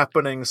is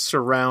happening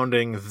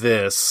surrounding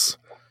this.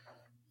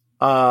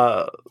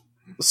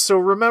 So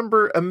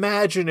remember,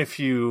 imagine if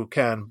you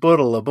can,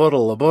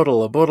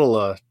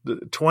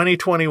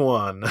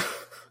 2021.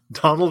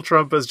 Donald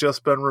Trump has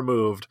just been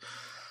removed.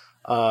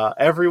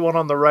 Everyone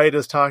on the right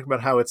is talking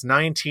about how it's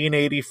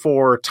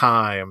 1984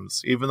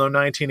 times, even though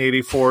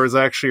 1984 is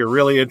actually a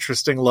really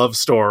interesting love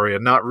story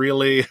and not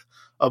really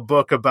a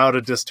book about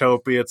a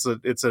dystopia.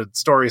 It's a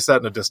story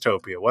set in a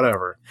dystopia,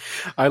 whatever.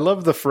 I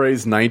love the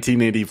phrase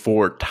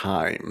 1984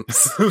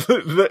 times.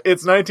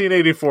 It's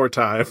 1984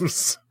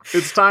 times.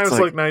 It's times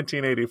like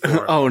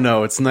 1984. Oh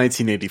no, it's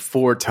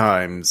 1984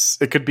 times.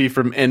 It could be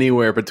from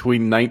anywhere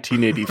between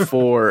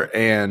 1984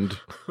 and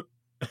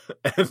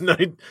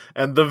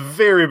the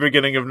very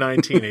beginning of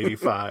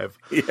 1985.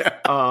 Yeah.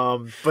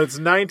 But it's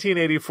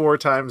 1984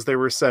 times they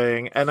were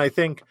saying, and I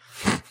think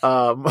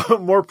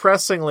more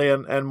pressingly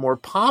and more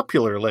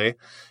popularly,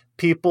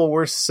 people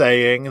were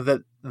saying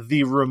that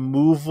the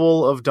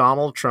removal of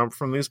Donald Trump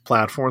from these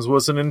platforms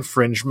was an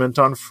infringement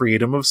on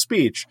freedom of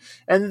speech.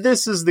 And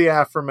this is the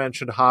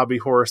aforementioned hobby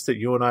horse that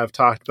you and I have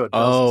talked about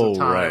dozens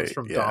of times,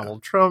 from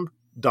Donald Trump,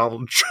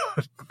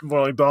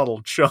 more like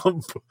Donald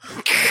Chump,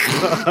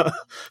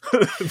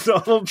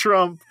 Donald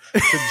Trump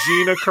to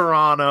Gina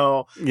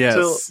Carano,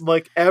 to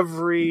like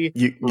every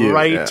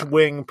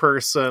right-wing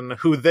person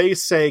who they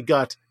say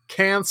got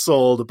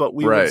canceled, but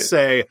we would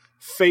say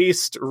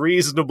faced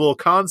reasonable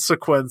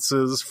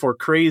consequences for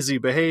crazy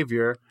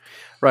behavior.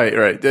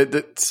 Right.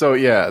 So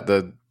yeah,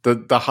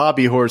 the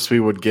hobby horse we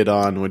would get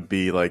on would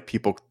be like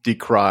people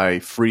decry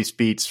free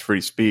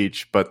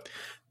speech, but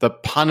the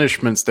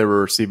punishments they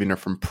were receiving are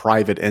from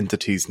private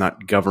entities,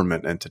 not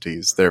government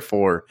entities.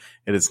 Therefore,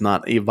 it is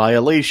not a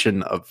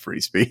violation of free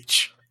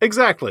speech.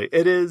 Exactly.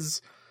 It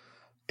is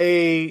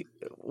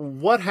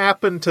what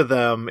happened to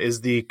them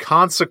is the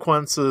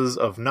consequences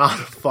of not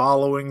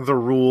following the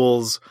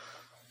rules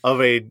of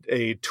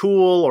a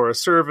tool or a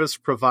service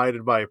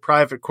provided by a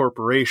private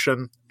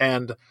corporation.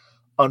 And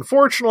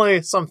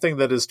unfortunately, something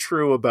that is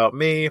true about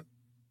me,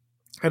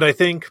 and I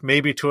think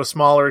maybe to a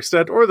smaller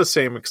extent or the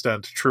same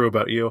extent true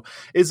about you,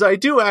 is I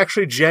do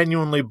actually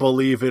genuinely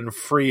believe in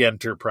free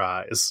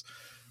enterprise.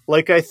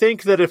 Like, I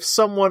think that if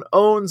someone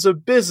owns a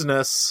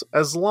business,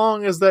 as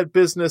long as that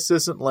business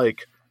isn't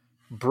like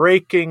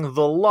breaking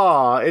the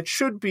law, it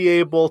should be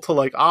able to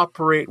like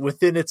operate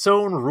within its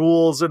own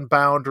rules and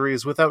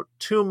boundaries without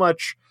too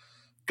much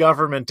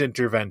government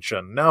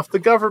intervention. Now, if the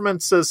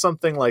government says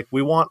something like,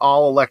 we want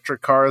all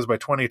electric cars by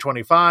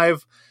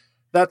 2025,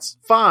 that's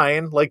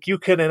fine. Like, you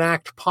can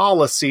enact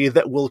policy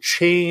that will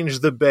change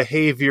the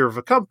behavior of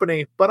a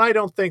company, but I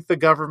don't think the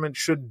government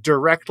should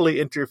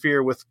directly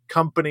interfere with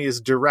companies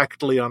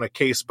directly on a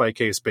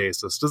case-by-case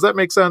basis. Does that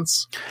make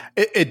sense?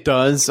 It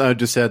does. I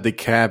just had the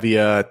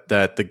caveat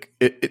that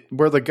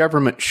where the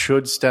government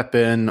should step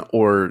in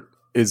or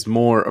is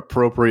more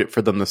appropriate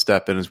for them to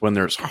step in is when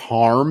there's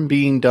harm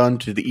being done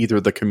to either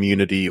the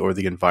community or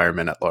the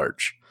environment at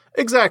large.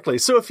 Exactly.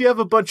 So if you have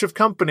a bunch of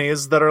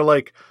companies that are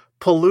like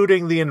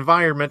polluting the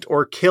environment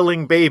or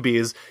killing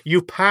babies,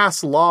 you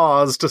pass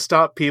laws to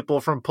stop people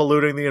from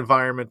polluting the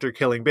environment or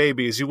killing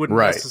babies. You wouldn't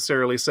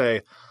necessarily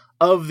say,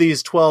 of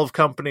these 12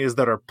 companies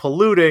that are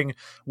polluting,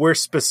 we're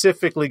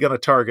specifically going to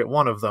target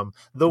one of them.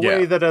 The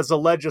way that as a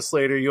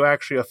legislator you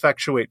actually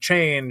effectuate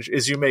change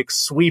is you make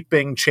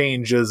sweeping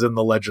changes in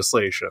the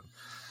legislation.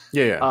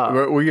 We are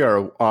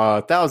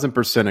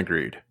 1,000%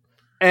 agreed.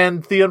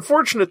 And the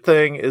unfortunate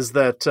thing is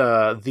that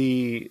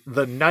the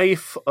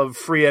knife of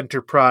free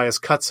enterprise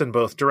cuts in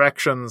both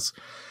directions.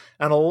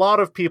 And a lot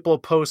of people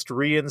post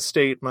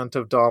reinstatement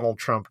of Donald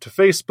Trump to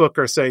Facebook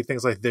are saying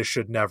things like, this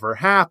should never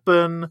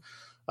happen.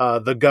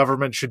 The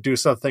government should do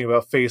something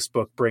about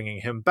Facebook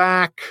bringing him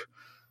back.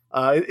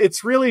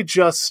 It's really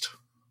just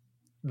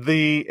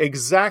the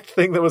exact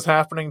thing that was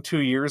happening 2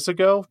 years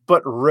ago,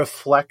 but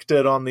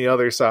reflected on the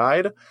other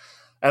side.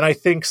 And I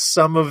think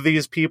some of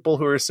these people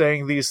who are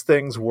saying these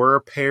things were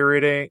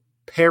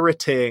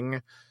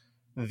parroting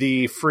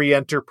the free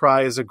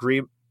enterprise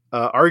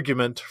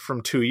argument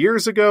from 2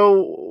 years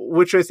ago,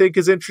 which I think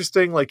is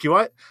interesting. Like,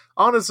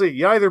 honestly,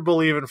 you either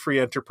believe in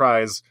free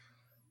enterprise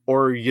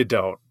or you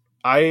don't.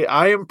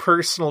 I am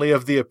personally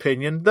of the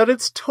opinion that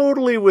it's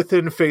totally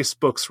within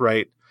Facebook's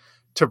right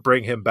to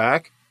bring him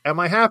back. Am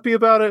I happy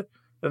about it?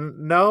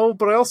 No,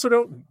 but I also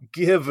don't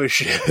give a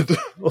shit.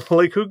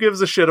 Like, who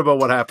gives a shit about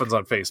what happens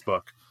on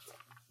Facebook?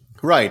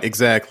 Right,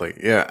 exactly.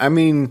 Yeah, I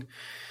mean,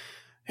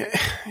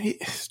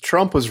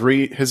 Trump was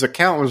his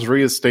account was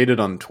reinstated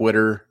on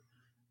Twitter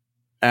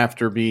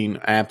after being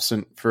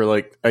absent for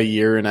like a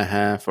year and a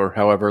half or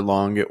however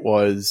long it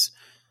was.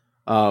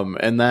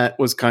 And that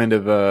was kind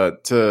of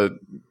to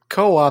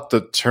co-opt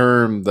a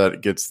term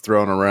that gets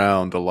thrown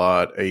around a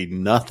lot, a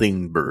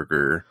nothing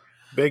burger.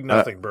 Big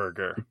nothing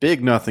burger.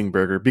 Big nothing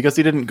burger, because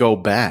he didn't go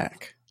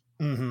back.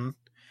 Mm-hmm.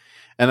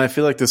 And I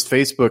feel like this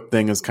Facebook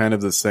thing is kind of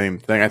the same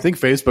thing. I think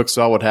Facebook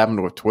saw what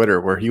happened with Twitter,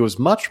 where he was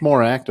much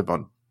more active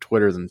on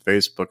Twitter than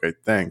Facebook, I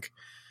think.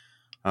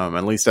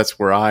 At least that's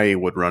where I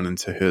would run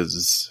into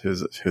his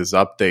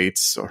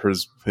updates or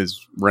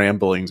his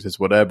ramblings, his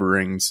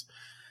whateverings.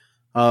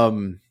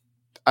 I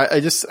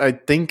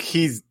think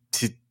he's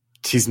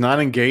not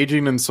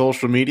engaging in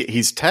social media.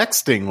 He's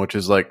texting, which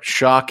is like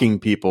shocking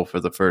people for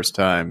the first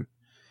time.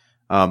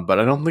 But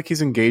I don't think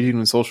he's engaging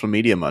in social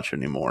media much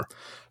anymore.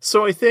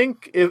 So I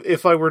think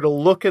if I were to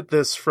look at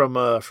this from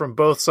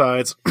both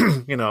sides,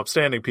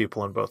 upstanding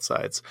people on both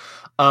sides,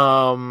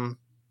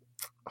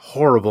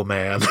 horrible,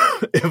 man.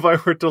 If I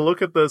were to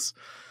look at this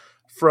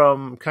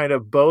from kind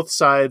of both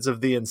sides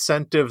of the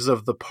incentives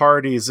of the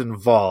parties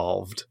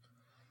involved,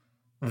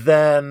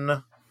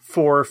 then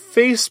for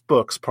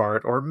Facebook's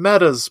part, or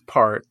Meta's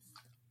part,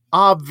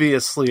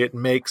 obviously it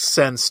makes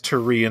sense to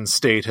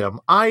reinstate him.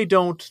 I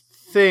don't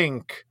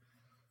think,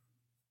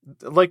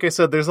 like I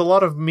said, there's a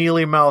lot of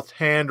mealy-mouthed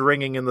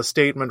hand-wringing in the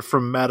statement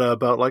from Meta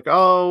about like,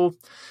 oh,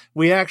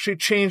 we actually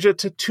changed it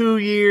to 2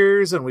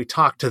 years, and we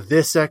talked to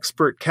this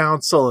expert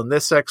council and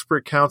this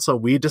expert council.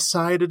 We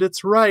decided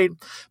it's right,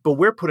 but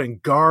we're putting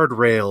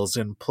guardrails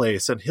in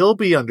place, and he'll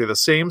be under the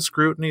same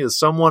scrutiny as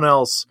someone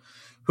else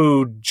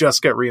who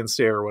just got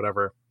reinstated or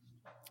whatever.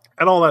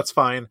 And all that's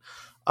fine.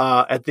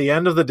 At the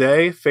end of the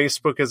day,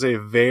 Facebook is a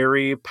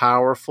very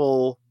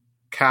powerful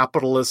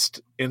capitalist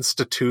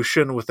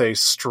institution with a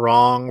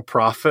strong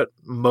profit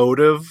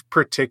motive,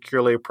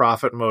 particularly a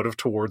profit motive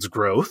towards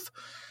growth.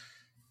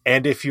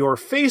 And if you're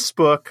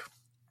Facebook,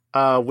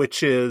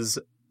 which is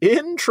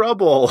in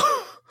trouble,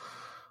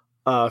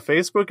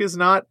 Facebook is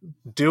not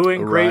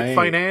doing great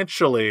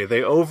financially.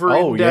 They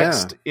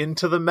over-indexed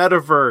into the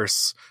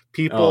metaverse.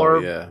 People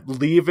are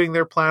leaving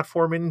their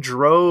platform in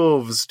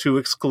droves to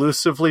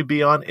exclusively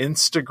be on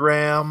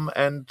Instagram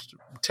and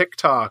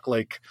TikTok.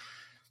 Like,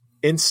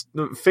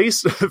 Facebook's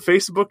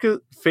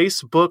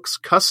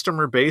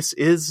customer base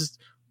is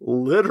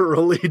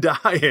literally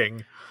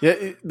dying.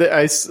 Yeah,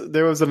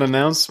 there was an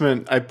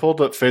announcement. I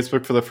pulled up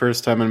Facebook for the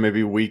first time in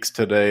maybe weeks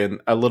today,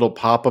 and a little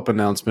pop-up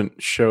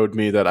announcement showed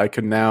me that I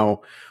could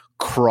now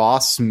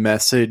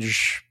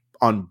cross-message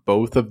on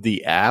both of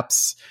the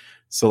apps.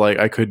 So, like,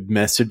 I could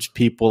message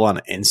people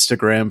on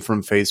Instagram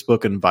from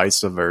Facebook and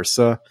vice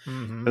versa.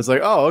 Mm-hmm. It's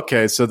like, oh,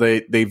 okay. So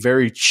they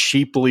very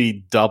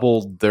cheaply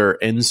doubled their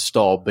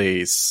install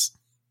base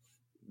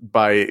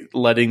by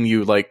letting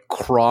you, like,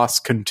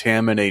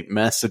 cross-contaminate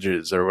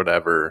messages or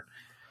whatever.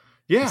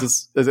 Yeah.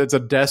 It's a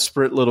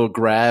desperate little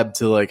grab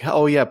to like,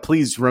 oh yeah,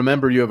 please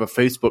remember you have a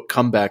Facebook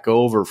comeback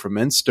over from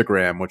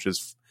Instagram, which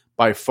is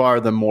by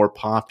far the more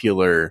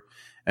popular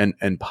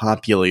and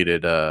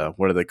populated,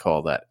 what do they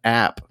call that,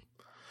 app.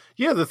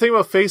 Yeah, the thing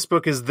about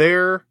Facebook is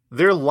their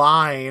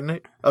line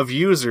of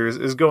users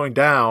is going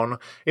down.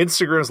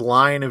 Instagram's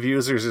line of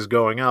users is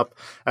going up.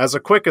 As a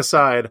quick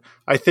aside,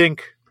 I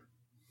think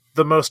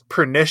the most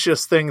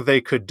pernicious thing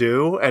they could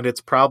do, and it's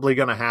probably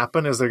going to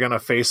happen, is they're going to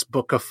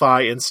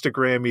Facebookify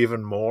Instagram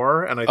even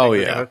more. And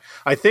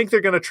I think they're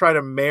going to try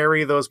to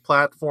marry those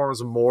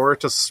platforms more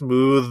to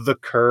smooth the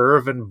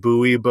curve and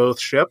buoy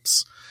both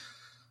ships.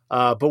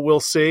 But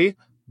we'll see.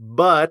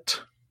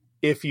 But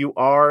if you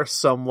are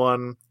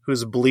someone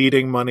who's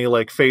bleeding money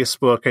like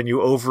Facebook and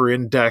you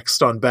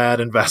over-indexed on bad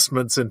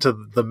investments into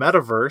the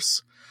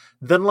metaverse,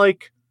 then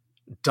like,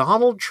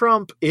 Donald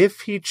Trump,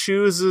 if he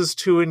chooses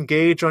to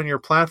engage on your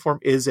platform,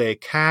 is a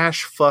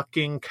cash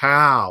fucking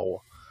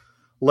cow.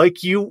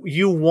 Like, you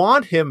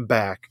want him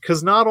back,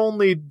 because not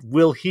only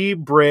will he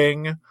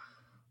bring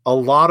a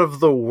lot of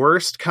the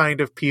worst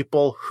kind of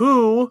people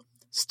who,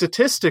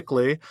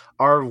 statistically,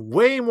 are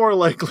way more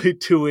likely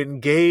to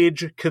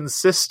engage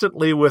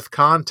consistently with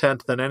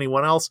content than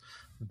anyone else,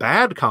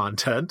 bad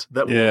content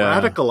that will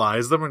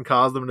radicalize them and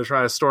cause them to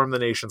try to storm the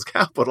nation's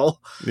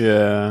capital.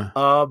 Yeah.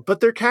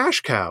 But they're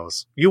cash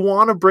cows. You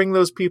want to bring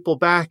those people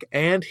back,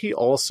 and he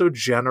also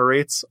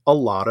generates a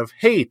lot of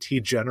hate.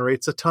 He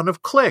generates a ton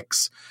of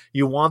clicks.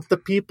 You want the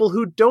people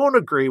who don't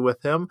agree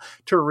with him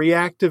to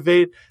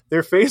reactivate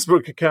their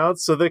Facebook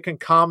accounts so they can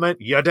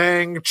comment, ya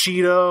dang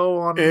Cheeto,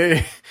 on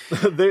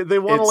they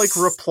want to like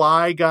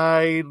reply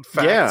guy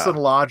facts and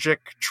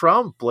logic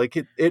Trump. Like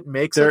it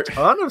makes a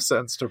ton of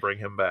sense to bring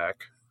him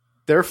back.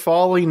 They're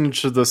falling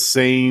into the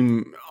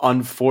same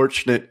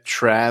unfortunate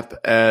trap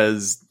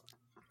as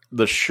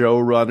the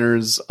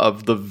showrunners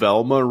of the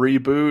Velma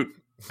reboot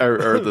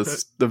or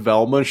the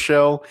Velma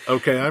show.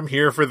 Okay, I'm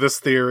here for this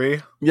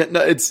theory. Yeah,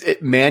 no, it's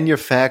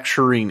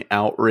manufacturing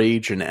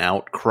outrage and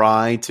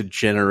outcry to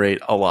generate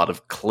a lot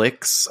of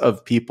clicks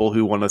of people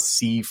who want to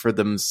see for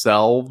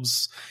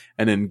themselves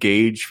and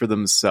engage for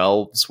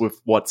themselves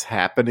with what's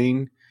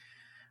happening.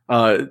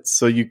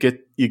 So you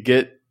get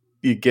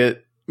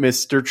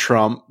Mr.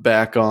 Trump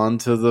back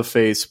onto the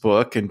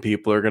Facebook, and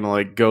people are going to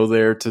like go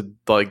there to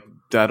like,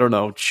 I don't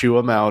know, chew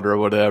him out or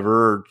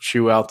whatever, or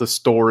chew out the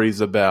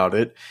stories about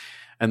it.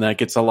 And that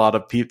gets a lot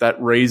of people,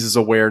 that raises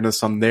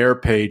awareness on their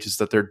pages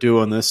that they're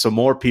doing this. So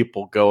more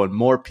people go.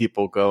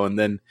 And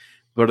then,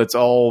 but it's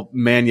all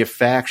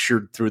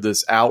manufactured through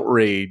this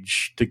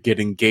outrage to get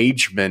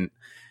engagement.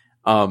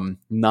 Not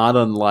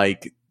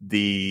unlike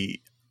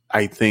the,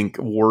 I think,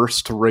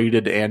 worst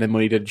rated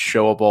animated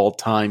show of all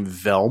time,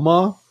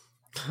 Velma.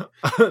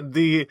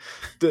 To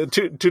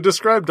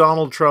describe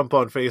Donald Trump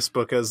on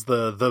Facebook as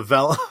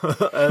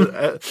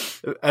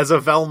as a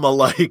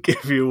Velma-like,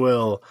 if you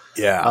will,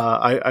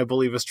 I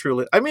believe is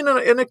truly. I mean,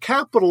 in a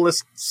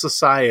capitalist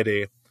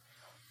society,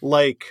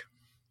 like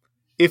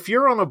if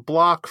you're on a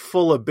block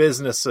full of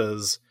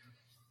businesses,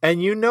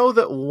 and you know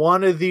that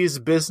one of these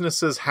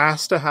businesses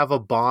has to have a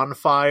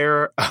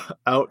bonfire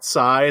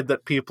outside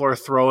that people are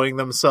throwing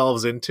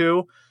themselves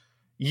into,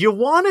 you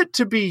want it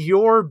to be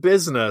your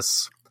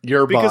business.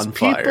 Your because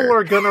bonfire. People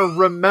are going to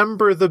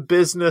remember the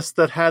business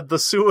that had the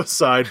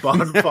suicide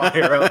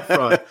bonfire out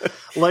front.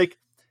 Like,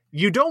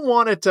 you don't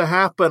want it to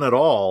happen at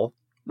all,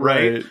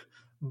 right?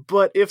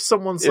 But if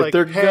someone's if like,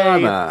 they're hey,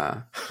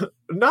 gonna.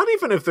 Not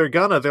even if they're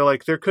gonna, they're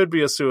like, there could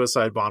be a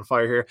suicide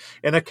bonfire here.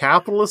 In a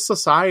capitalist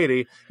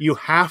society, you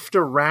have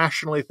to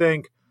rationally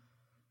think,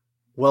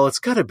 well, it's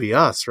got to be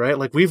us, right?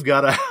 Like, we've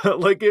got to,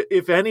 like,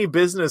 if any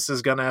business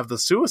is going to have the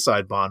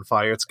suicide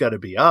bonfire, it's got to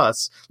be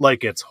us.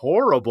 Like, it's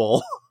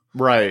horrible.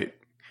 Right.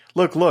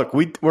 Look,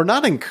 we're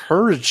not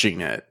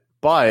encouraging it,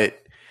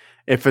 but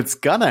if it's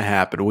gonna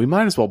happen, we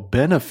might as well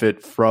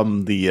benefit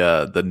from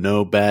the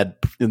no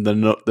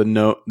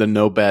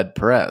bad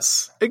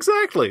press.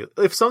 Exactly.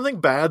 If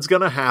something bad's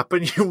gonna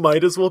happen, you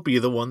might as well be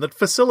the one that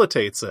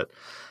facilitates it.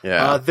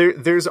 Yeah.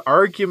 There's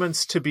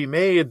arguments to be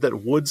made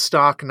that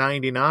Woodstock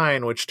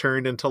 99, which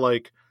turned into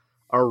like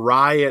a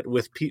riot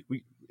with people.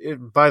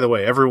 By the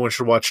way, everyone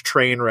should watch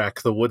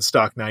Trainwreck, the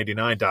Woodstock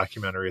 99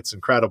 documentary. It's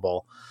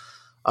incredible.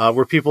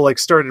 Where people like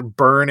started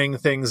burning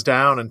things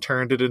down and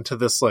turned it into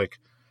this like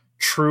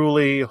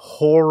truly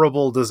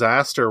horrible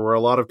disaster where a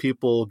lot of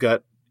people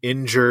got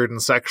injured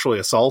and sexually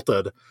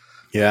assaulted.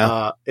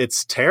 Yeah.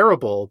 It's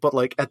terrible. But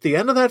like at the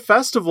end of that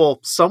festival,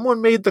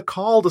 someone made the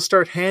call to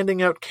start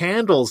handing out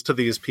candles to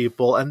these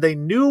people and they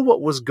knew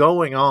what was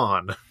going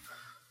on.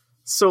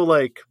 So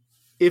like,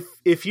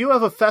 if you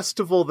have a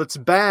festival that's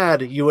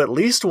bad, you at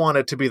least want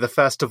it to be the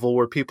festival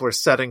where people are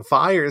setting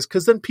fires,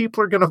 because then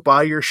people are going to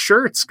buy your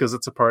shirts because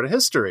it's a part of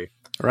history.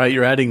 Right,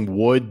 you're adding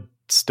wood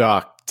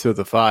stock to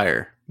the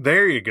fire.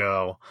 There you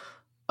go.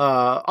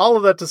 All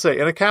of that to say,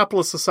 in a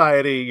capitalist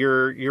society,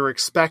 you're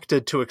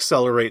expected to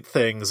accelerate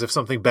things if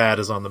something bad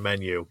is on the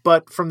menu.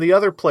 But from the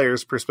other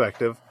player's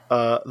perspective,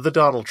 the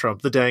Donald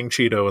Trump, the dang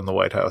Cheeto in the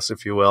White House,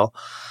 if you will,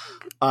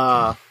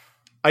 I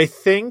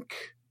think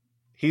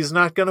he's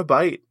not going to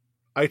bite.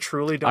 I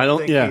truly don't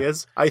think he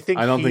is. I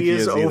think he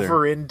is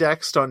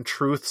over-indexed on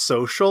Truth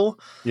Social.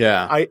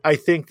 Yeah. I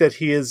think that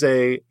he is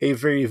a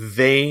very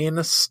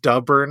vain,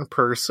 stubborn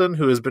person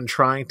who has been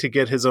trying to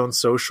get his own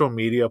social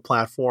media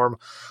platform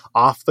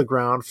off the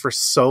ground for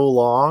so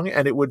long,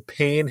 and it would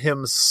pain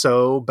him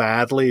so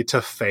badly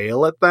to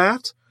fail at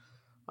that.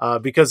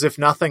 Because if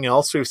nothing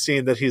else, we've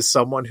seen that he's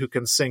someone who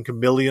can sink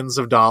millions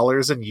of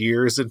dollars and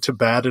years into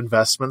bad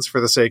investments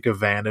for the sake of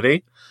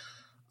vanity.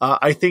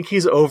 I think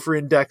he's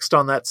over-indexed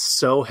on that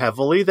so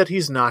heavily that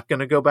he's not going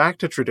to go back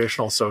to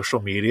traditional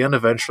social media and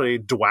eventually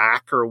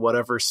DWAC or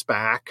whatever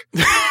SPAC.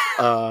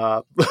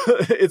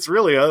 It's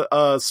really a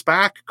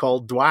SPAC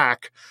called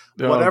DWAC.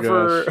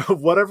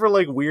 Whatever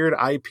like weird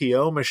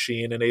IPO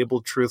machine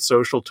enabled Truth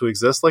Social to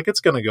exist. Like, it's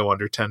going to go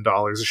under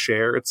 $10 a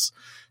share. It's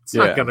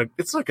not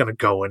gonna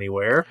go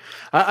anywhere.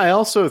 I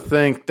also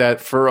think that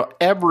for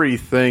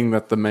everything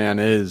that the man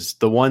is,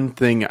 the one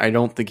thing I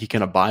don't think he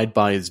can abide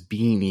by is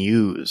being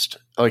used.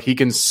 Like, he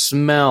can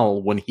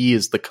smell when he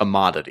is the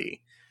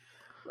commodity.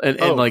 And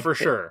like, for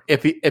sure.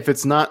 If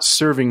it's not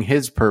serving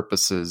his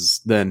purposes,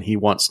 then he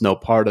wants no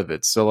part of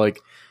it. So like,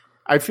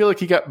 I feel like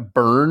he got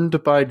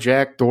burned by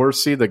Jack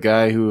Dorsey, the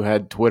guy who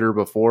had Twitter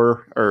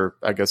before, or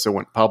I guess it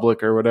went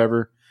public or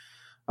whatever.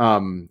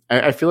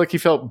 I feel like he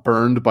felt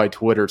burned by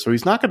Twitter, so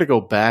he's not going to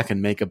go back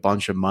and make a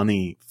bunch of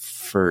money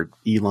for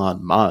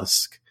Elon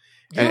Musk.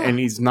 Yeah. And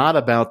he's not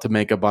about to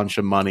make a bunch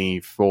of money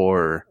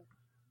for,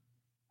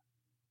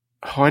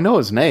 I know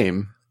his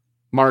name,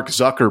 Mark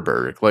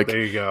Zuckerberg. Like,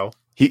 there you go.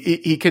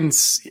 He can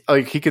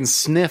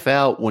sniff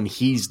out when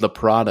he's the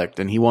product,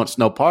 and he wants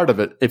no part of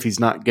it if he's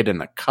not getting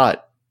a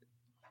cut.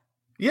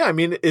 Yeah, I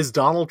mean, is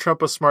Donald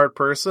Trump a smart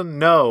person?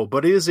 No,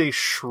 but he is a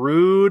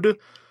shrewd,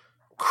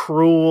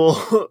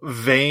 cruel,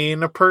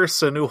 vain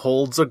person who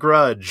holds a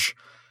grudge.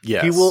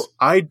 Yes. He will.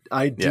 I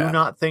do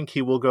not think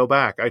he will go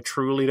back. I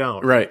truly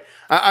don't. Right.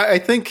 I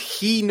think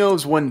he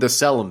knows when to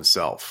sell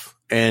himself,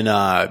 and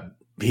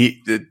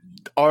the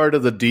art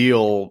of the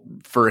deal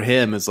for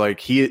him is like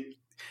he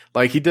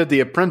did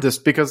The Apprentice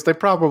because they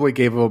probably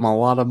gave him a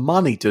lot of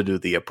money to do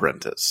The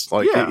Apprentice.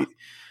 Like, yeah.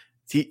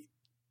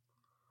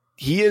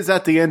 He is,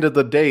 at the end of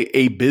the day,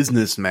 a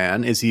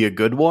businessman. Is he a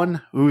good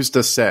one? Who's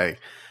to say?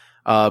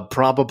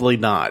 Probably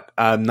not.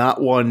 Not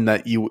one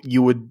that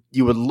you would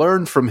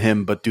learn from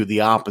him, but do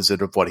the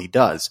opposite of what he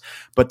does.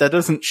 But that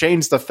doesn't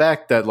change the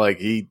fact that, like,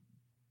 he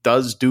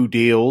does do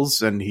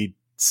deals and he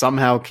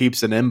somehow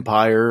keeps an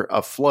empire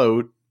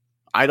afloat.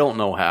 I don't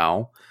know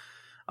how.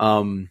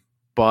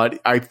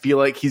 But I feel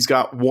like he's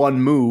got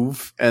one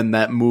move, and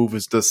that move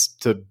is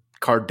just to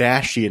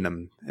Kardashian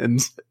him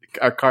and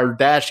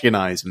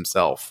Kardashianize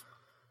himself.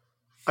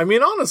 I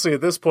mean, honestly,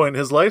 at this point,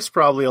 his life's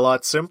probably a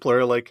lot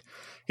simpler. Like,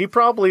 he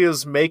probably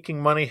is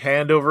making money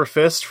hand over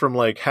fist from,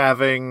 like,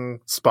 having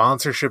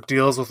sponsorship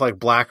deals with, like,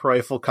 Black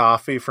Rifle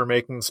Coffee for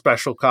making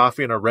special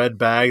coffee in a red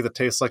bag that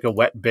tastes like a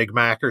wet Big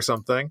Mac or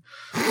something.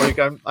 Like,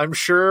 I'm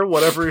sure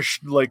whatever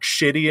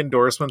shitty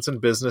endorsements and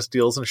business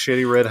deals and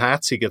shitty red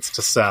hats he gets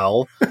to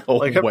sell.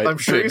 Like, I'm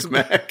sure he's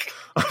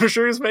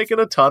making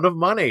a ton of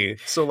money.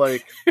 So,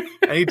 like,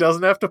 and he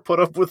doesn't have to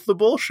put up with the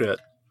bullshit.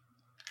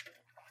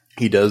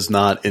 He does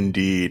not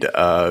indeed.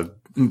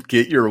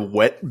 Get your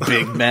wet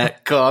Big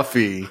Mac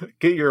coffee.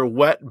 Get your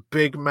wet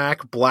Big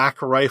Mac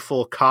Black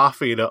Rifle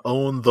coffee to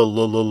own the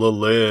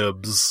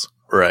libs.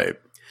 Right.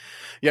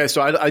 Yeah,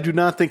 so I do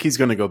not think he's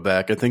going to go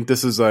back. I think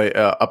this is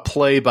a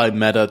play by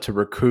Meta to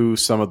recoup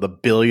some of the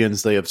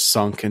billions they have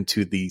sunk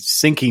into the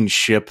sinking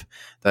ship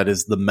that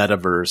is the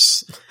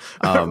metaverse.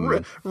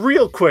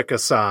 Real quick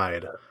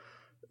aside.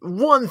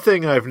 One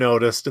thing I've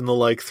noticed in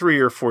the 3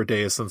 or 4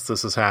 days since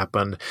this has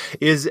happened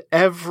is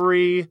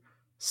every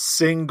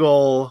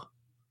single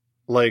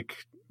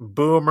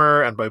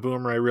boomer, and by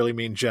boomer I really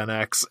mean Gen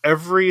X,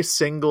 every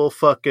single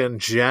fucking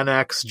Gen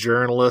X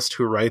journalist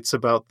who writes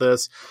about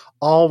this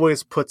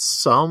always puts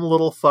some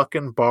little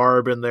fucking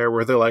barb in there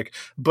where they're like,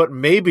 but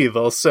maybe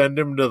they'll send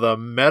him to the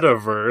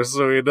metaverse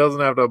so he doesn't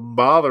have to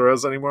bother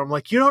us anymore. I'm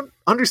like, you don't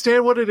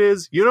understand what it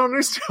is. You don't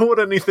understand what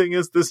anything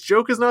is. This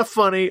joke is not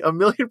funny. A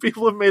million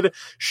people have made it.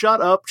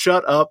 Shut up,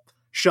 shut up,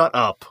 shut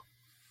up.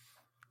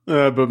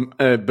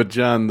 But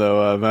John,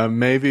 though,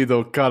 maybe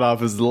they'll cut off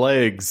his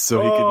legs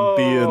so he can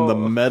be in the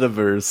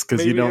metaverse,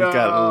 because you don't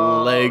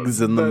got legs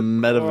in the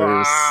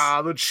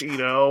metaverse. The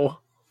Cheeto.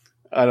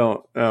 I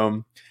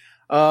don't.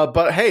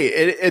 But hey,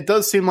 it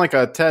does seem like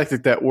a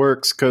tactic that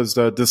works, because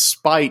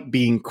despite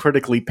being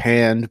critically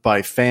panned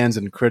by fans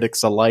and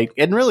critics alike,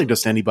 and really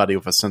just anybody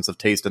with a sense of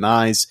taste and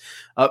eyes,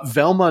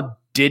 Velma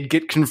did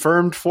get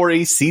confirmed for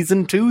a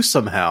season 2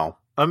 somehow.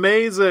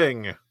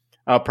 Amazing.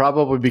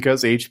 Probably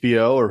because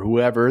HBO or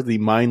whoever, the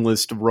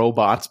mindless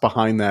robots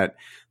behind that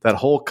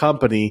whole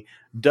company,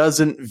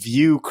 doesn't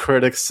view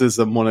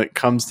criticism when it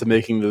comes to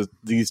making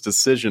these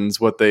decisions.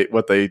 What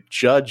they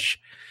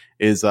judge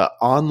is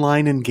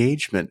online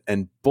engagement.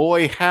 And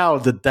boy, how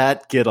did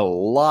that get a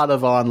lot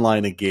of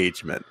online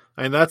engagement.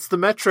 And that's the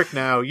metric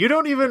now. You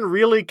don't even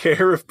really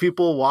care if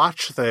people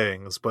watch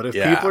things, but if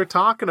people are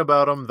talking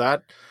about them,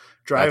 that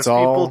drives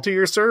people to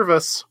your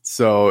service.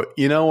 So,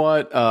 you know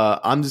what?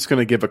 I'm just going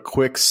to give a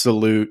quick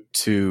salute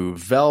to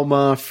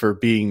Velma for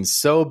being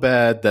so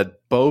bad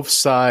that both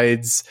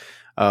sides,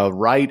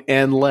 right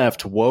and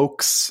left,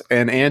 wokes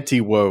and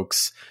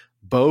anti-wokes,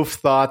 both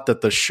thought that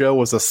the show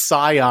was a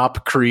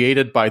psyop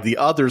created by the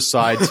other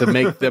side to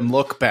make them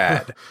look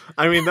bad.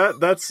 I mean,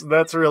 that's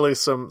really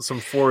some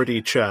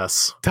 4D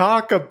chess.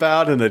 Talk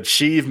about an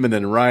achievement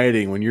in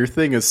writing when your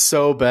thing is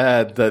so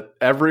bad that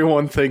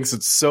everyone thinks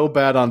it's so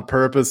bad on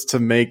purpose to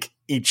make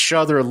each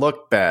other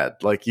look bad.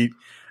 I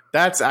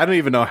don't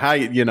even know how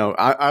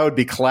I would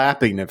be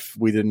clapping if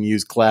we didn't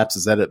use claps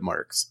as edit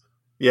marks.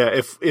 Yeah,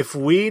 if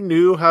we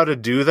knew how to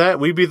do that,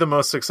 we'd be the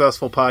most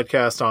successful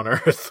podcast on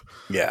earth.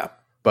 Yeah.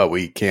 But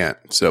we can't,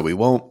 so we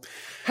won't.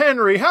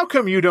 Henry, how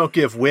come you don't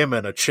give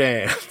women a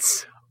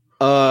chance?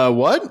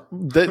 What?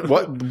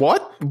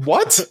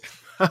 What?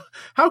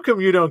 How come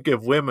you don't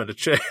give women a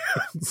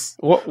chance?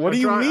 What do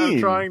you mean?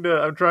 I'm trying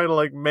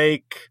to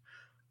make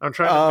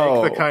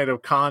the kind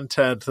of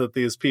content that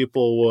these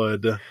people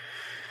would.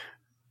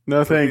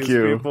 No, thank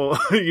you.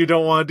 You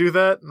don't want to do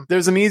that?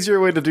 There's an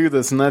easier way to do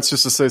this, and that's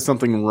just to say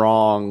something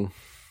wrong.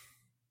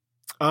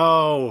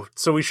 Oh,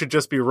 so we should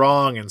just be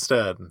wrong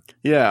instead.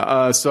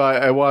 Yeah, so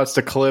I watched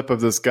a clip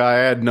of this guy.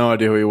 I had no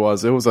idea who he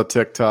was. It was a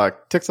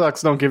TikTok.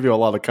 TikToks don't give you a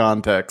lot of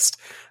context,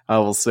 I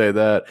will say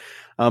that.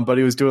 But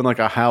he was doing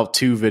a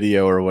how-to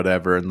video or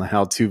whatever, and the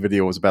how-to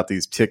video was about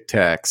these Tic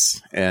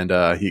Tacs, and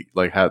he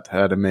had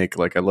to make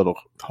a little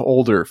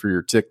holder for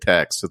your Tic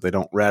Tacs so they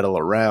don't rattle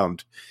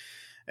around.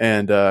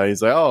 And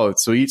he's like, oh,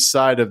 so each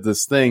side of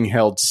this thing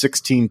held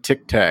 16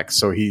 Tic Tacs.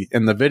 So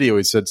in the video,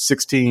 he said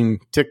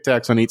 16 Tic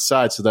Tacs on each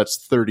side. So that's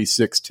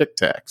 36 Tic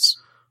Tacs.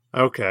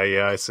 Okay.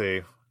 Yeah, I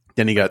see.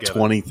 Then he got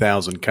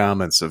 20,000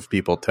 comments of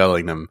people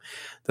telling him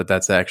that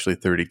that's actually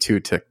 32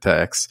 Tic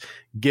Tacs,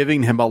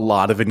 giving him a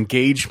lot of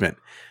engagement,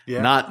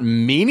 not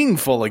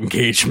meaningful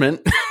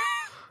engagement.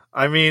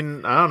 I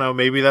mean, I don't know.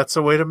 Maybe that's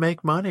a way to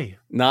make money.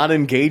 Not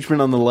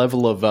engagement on the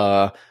level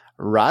of,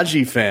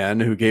 Raji fan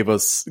who gave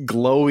us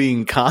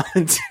glowing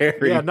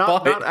commentary. Yeah,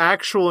 not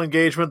actual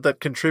engagement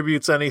that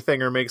contributes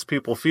anything or makes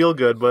people feel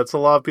good, but it's a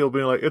lot of people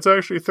being like, it's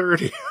actually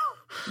 30.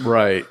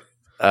 Right.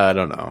 I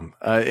don't know.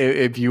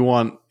 If you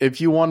want to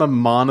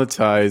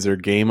monetize or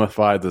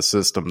gamify the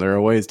system, there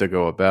are ways to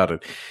go about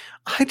it.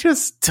 I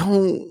just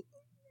don't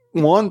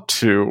want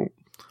to.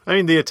 I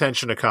mean, the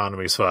attention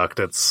economy's fucked.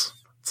 It's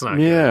not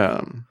good.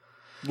 Yeah.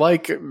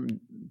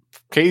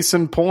 Case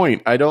in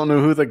point, I don't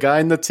know who the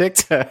guy in the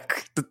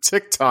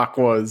TikTok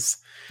was.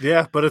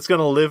 Yeah, but it's going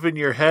to live in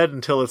your head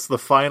until it's the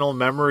final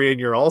memory in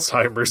your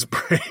Alzheimer's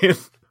brain.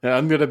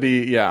 I'm going to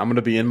be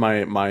in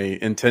my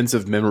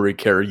intensive memory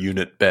care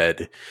unit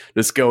bed.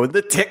 Just going,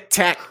 the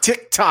tic-tac,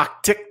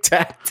 tick-tock,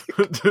 tic-tac.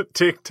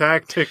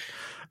 Tic-tac, tick.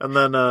 And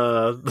then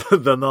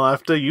they'll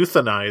have to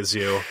euthanize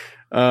you.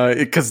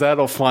 Because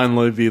that'll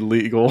finally be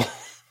legal.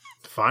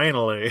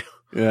 Finally.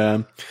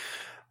 Yeah.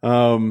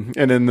 And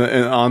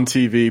on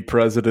TV,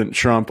 President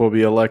Trump will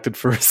be elected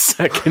for a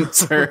second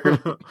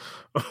term.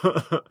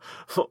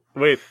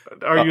 Wait,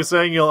 are you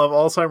saying you'll have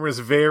Alzheimer's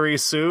very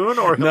soon,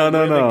 or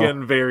no,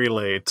 again very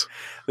late?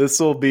 This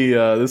will be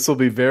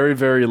very,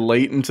 very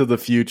late into the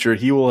future.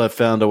 He will have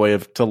found a way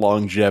to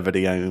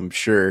longevity, I am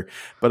sure,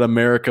 but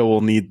America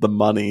will need the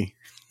money.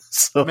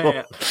 So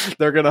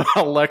they're going to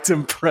elect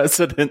him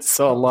president.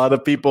 So a lot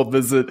of people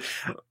visit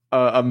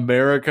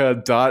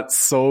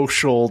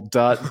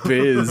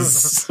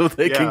america.social.biz so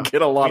they can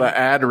get a lot of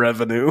ad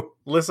revenue.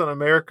 Listen,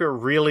 America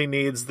really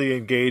needs the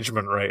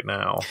engagement right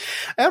now.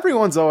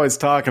 Everyone's always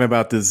talking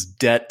about this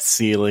debt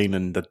ceiling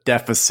and the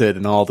deficit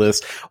and all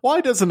this. Why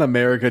doesn't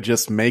America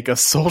just make a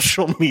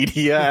social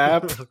media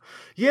app?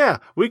 Yeah,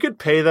 we could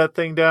pay that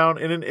thing down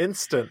in an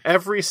instant.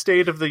 Every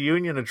State of the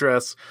Union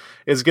address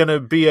is going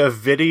to be a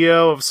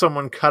video of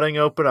someone cutting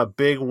open a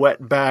big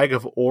wet bag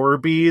of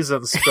Orbeez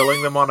and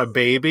spilling them on a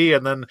baby,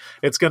 and then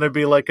it's going to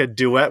be like a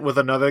duet with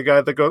another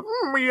guy that goes,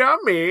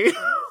 yummy.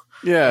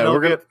 Yeah, we're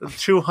going to get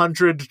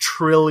 200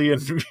 trillion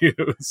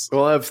views.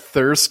 We'll have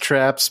thirst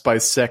traps by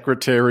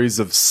secretaries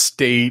of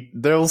state.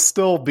 They'll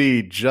still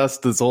be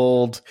just as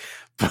old.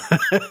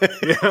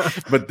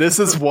 But this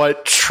is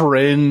what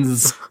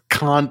trends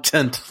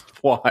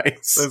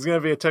content-wise. There's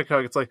going to be a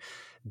TikTok. It's like,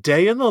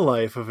 day in the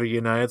life of a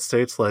United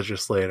States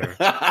legislator.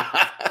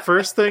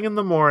 First thing in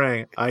the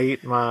morning, I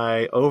eat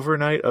my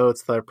overnight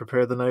oats that I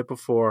prepared the night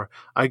before.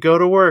 I go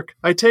to work.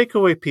 I take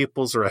away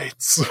people's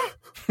rights.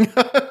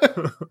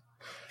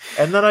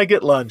 And then I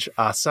get lunch.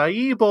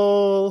 Acai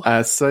bowl.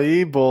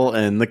 Acai bowl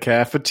in the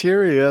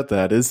cafeteria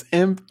that is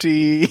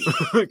empty.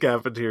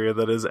 Cafeteria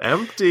that is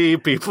empty.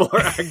 People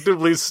are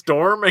actively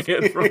storming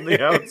it from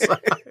the outside.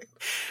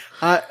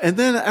 And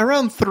then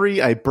around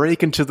 3, I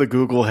break into the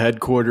Google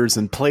headquarters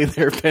and play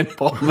their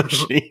pinball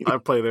machine. I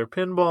play their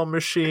pinball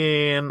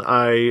machine.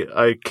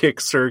 I kick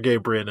Sergey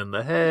Brin in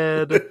the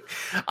head.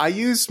 I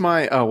use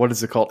my, what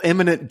is it called?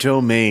 Eminent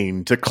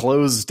domain to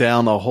close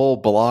down a whole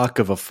block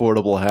of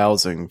affordable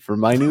housing for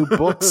my new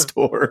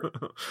bookstore.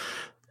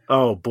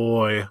 Oh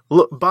boy.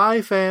 Look,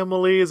 bye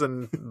families,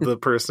 and the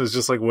person is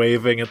just like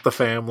waving at the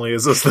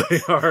families as they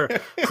are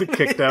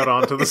kicked out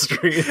onto the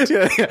street.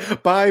 Yeah.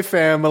 Bye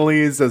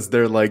families as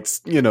they're like,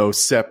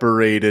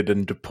 separated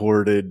and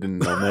deported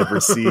and they'll never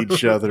see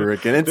each other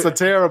again. It's a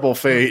terrible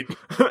fate.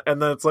 And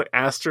then it's like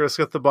asterisk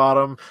at the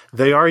bottom.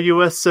 They are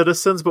U.S.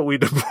 citizens, but we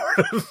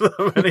deported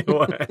them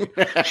anyway.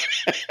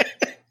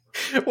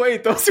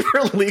 Wait, those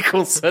were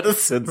legal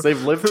citizens.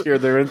 They've lived here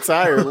their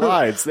entire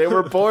lives. They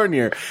were born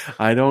here.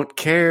 I don't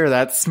care.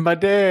 That's my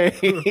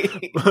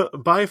day.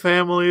 Bye,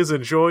 families.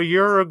 Enjoy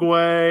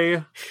Uruguay.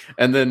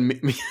 And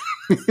then,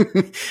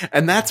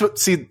 and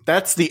that's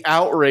the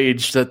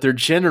outrage that they're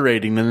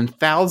generating. And then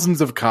thousands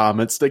of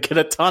comments. They get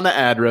a ton of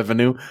ad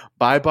revenue.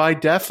 Bye-bye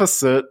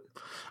deficit.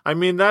 I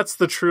mean, that's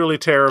the truly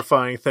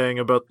terrifying thing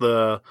about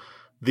the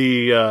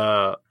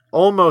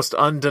almost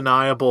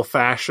undeniable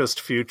fascist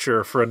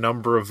future for a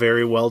number of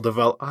very well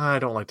developed, I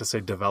don't like to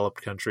say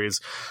developed countries,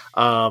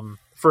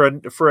 for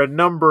a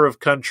number of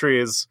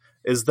countries,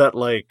 is that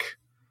like,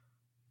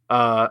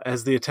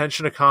 as the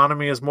attention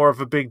economy is more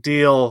of a big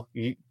deal,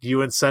 you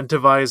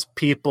incentivize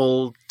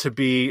people to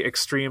be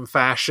extreme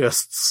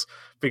fascists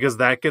because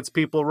that gets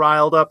people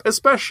riled up,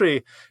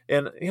 especially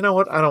in, you know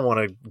what, I don't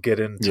want to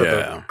get into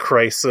the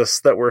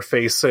crisis that we're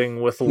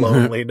facing with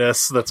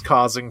loneliness that's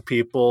causing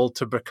people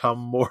to become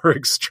more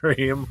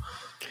extreme.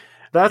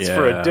 That's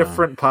for a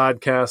different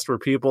podcast where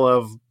people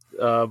have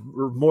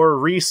more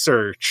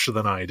research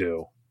than I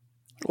do.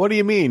 What do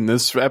you mean?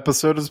 This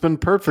episode has been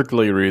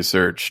perfectly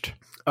researched.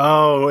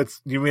 Oh,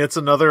 you mean it's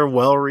another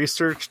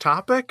well-researched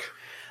topic?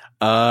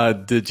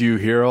 Did you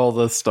hear all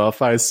the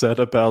stuff I said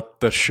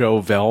about the show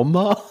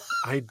Velma?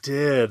 I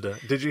did.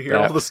 Did you hear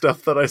all the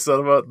stuff that I said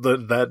about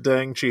that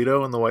dang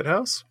Cheeto in the White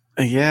House?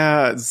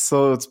 Yeah,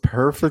 so it's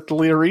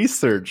perfectly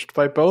researched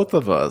by both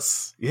of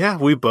us. Yeah,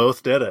 we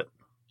both did it.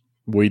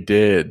 We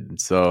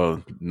did.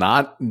 So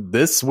not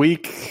this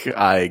week.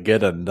 I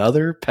get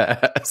another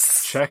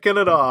pass. Checking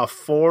it off.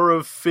 4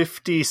 of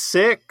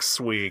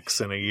 56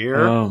 weeks in a year.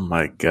 Oh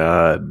my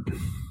God.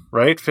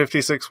 Right?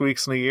 56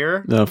 weeks in a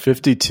year? No,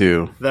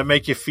 52. That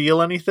make you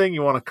feel anything?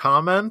 You want to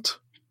comment?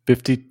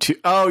 52.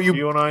 Oh,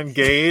 you want to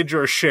engage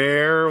or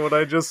share what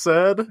I just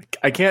said?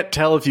 I can't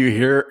tell if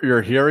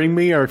you're hearing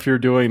me or if you're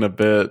doing a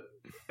bit.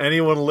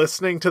 Anyone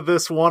listening to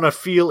this want to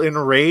feel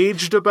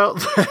enraged about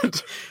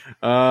that?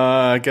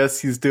 I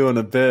guess he's doing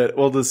a bit.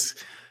 We'll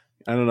just,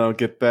 I don't know,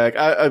 get back.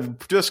 I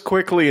just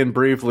quickly and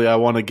briefly, I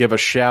want to give a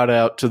shout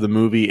out to the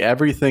movie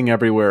Everything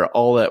Everywhere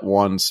All at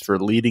Once for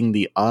leading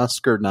the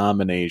Oscar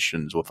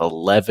nominations with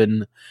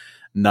 11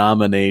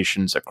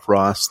 nominations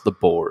across the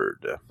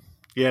board.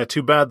 Yeah,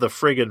 too bad the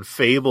friggin'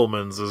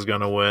 Fabelmans is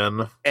gonna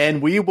win. And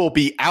we will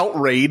be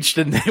outraged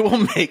and they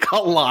will make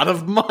a lot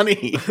of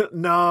money.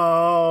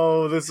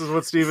 No, this is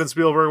what Steven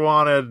Spielberg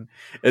wanted.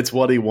 It's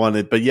what he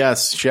wanted. But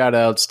yes, shout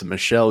outs to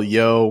Michelle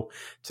Yeoh,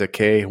 to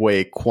Ke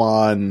Huy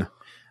Quan,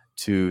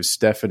 to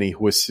Stephanie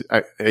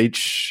HSU,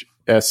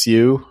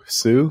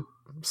 Sue?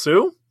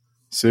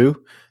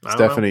 Sue? I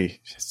don't know.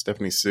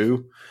 Stephanie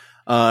Sue.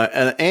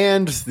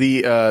 And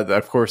the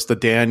of course the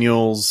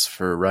Daniels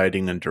for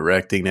writing and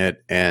directing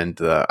it, and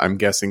I'm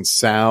guessing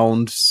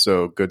sound,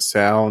 so good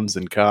sounds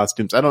and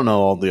costumes. I don't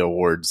know all the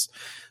awards,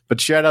 but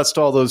shout outs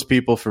to all those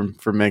people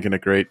for making a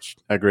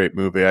great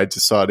movie. I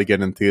just saw it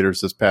again in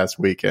theaters this past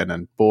weekend,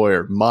 and boy,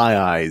 are my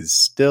eyes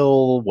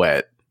still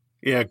wet.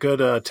 Yeah,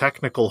 good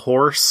technical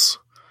horse.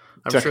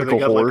 I'm sure they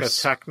got like a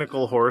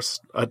technical horse.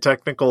 A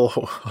technical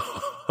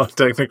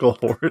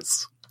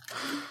horse.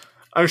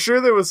 I'm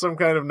sure there was some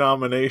kind of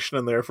nomination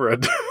in there for a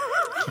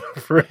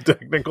for a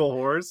technical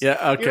horse.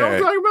 Yeah, okay. You know what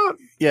I'm talking about?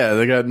 Yeah,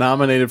 they got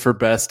nominated for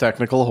Best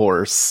Technical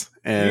Horse.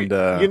 And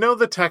you know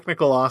the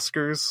technical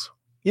Oscars?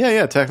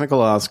 Yeah, technical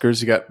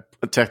Oscars. You got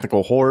a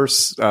technical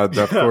horse, of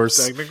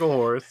course. Technical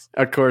horse.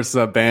 Of course,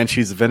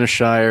 Banshees of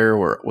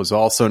Inisherin was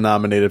also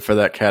nominated for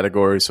that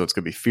category, so it's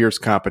going to be fierce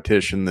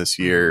competition this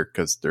year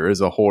because there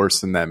is a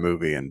horse in that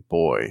movie, and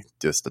boy,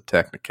 just the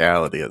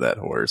technicality of that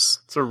horse.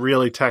 It's a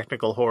really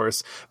technical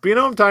horse. But you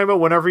know what I'm talking about?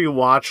 Whenever you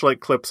watch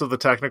like clips of the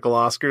technical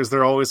Oscars,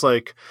 they're always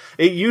like,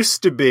 it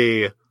used to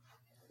be,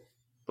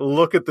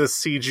 look at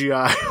this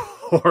CGI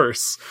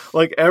horse.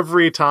 Like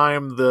every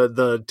time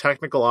the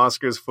technical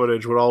Oscars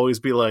footage would always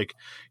be like,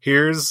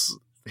 here's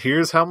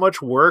how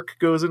much work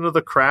goes into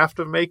the craft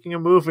of making a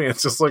movie.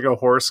 It's just like a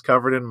horse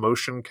covered in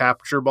motion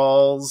capture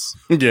balls.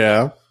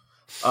 Yeah.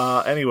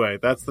 Anyway,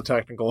 that's the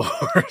technical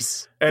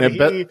horse. And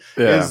he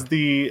is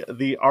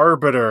the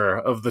arbiter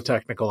of the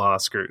technical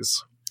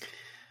Oscars.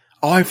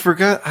 Oh, I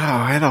forgot. Oh,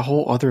 I had a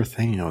whole other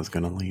thing I was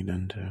going to lead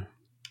into.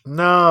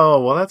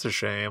 No, well, that's a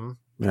shame.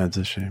 Yeah, it's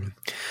a shame.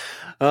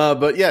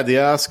 But yeah, the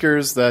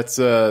Oscars, that's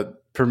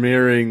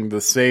premiering the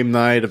same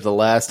night of the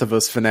Last of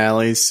Us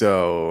finale,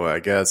 so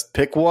I guess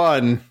pick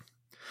one.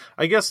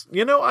 I guess,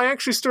 I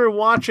actually started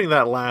watching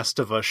that Last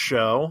of Us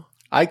show.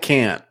 I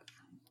can't.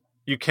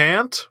 You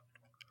can't?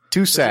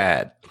 Too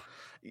sad.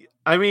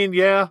 I mean,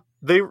 yeah.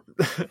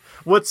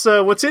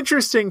 What's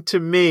interesting to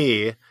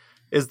me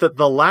is that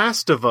The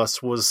Last of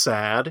Us was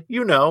sad.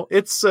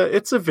 It's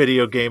a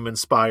video game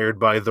inspired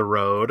by The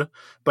Road,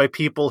 by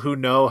people who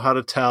know how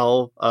to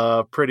tell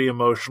pretty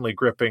emotionally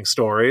gripping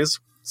stories.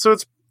 So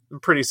it's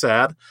pretty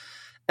sad.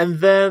 And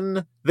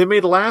then they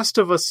made Last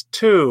of Us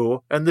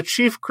 2, and the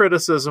chief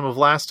criticism of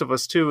Last of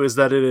Us 2 is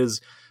that it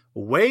is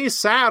way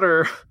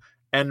sadder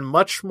and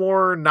much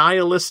more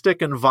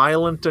nihilistic and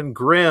violent and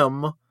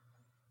grim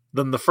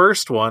than the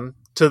first one,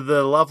 to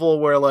the level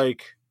where,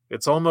 like,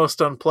 it's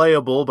almost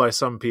unplayable by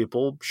some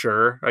people.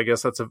 Sure, I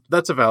guess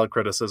that's a valid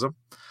criticism.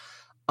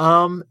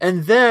 And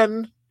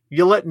then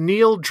you let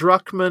Neil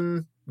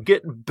Druckmann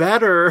get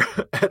better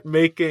at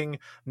making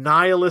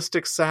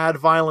nihilistic, sad,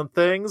 violent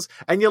things,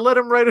 and you let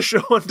him write a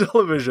show on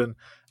television,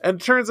 and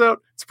it turns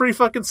out it's pretty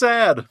fucking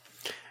sad.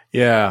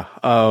 Yeah,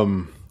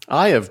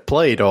 I have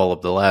played all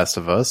of The Last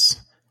of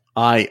Us.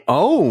 I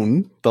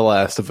own The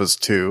Last of Us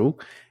 2.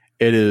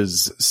 It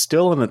is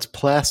still in its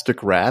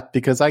plastic wrap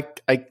because I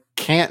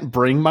can't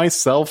bring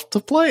myself to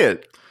play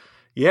it.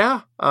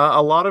 Yeah,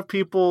 a lot of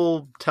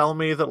people tell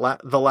me that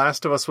The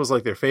Last of Us was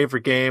like their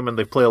favorite game, and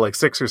they play it like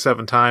 6 or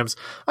 7 times.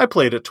 I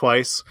played it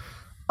twice.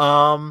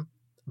 But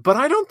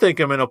I don't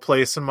think I'm in a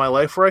place in my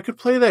life where I could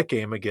play that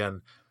game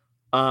again.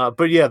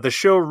 But yeah, the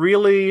show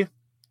really,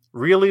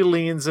 really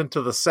leans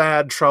into the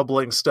sad,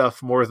 troubling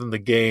stuff more than the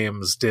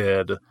games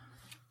did.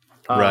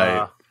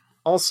 Right.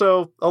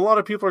 Also, a lot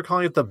of people are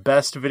calling it the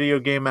best video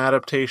game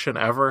adaptation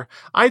ever.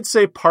 I'd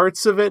say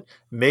parts of it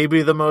may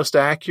be the most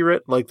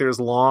accurate. Like,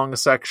 there's long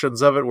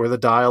sections of it where the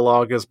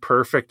dialogue is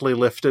perfectly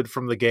lifted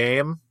from the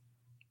game.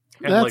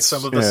 And like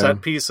some of the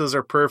set pieces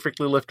are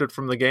perfectly lifted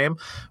from the game,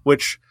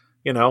 which,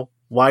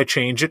 why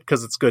change it?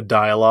 Because it's good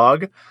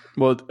dialogue.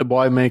 Well,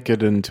 why make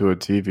it into a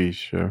TV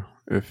show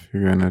if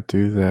you're going to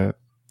do that?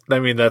 I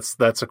mean, that's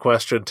a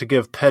question. To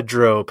give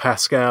Pedro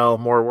Pascal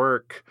more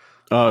work.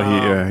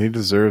 Oh, he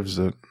deserves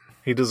it.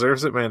 He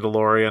deserves it,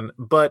 Mandalorian.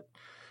 But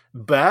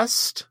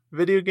best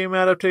video game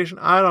adaptation?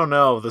 I don't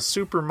know. The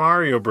Super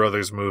Mario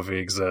Brothers movie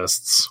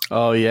exists.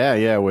 Oh,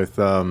 yeah, with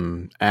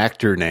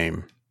actor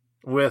name.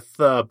 With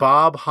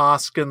Bob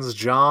Hoskins,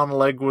 John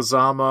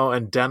Leguizamo,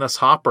 and Dennis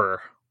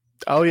Hopper.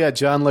 Oh, yeah,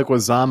 John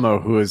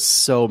Leguizamo, who is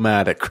so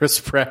mad at Chris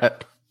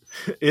Pratt.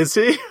 Is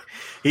he?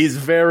 He's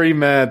very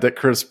mad that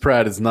Chris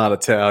Pratt is not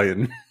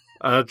Italian.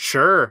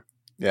 Sure.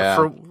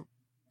 Yeah.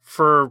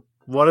 For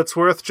what it's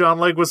worth, John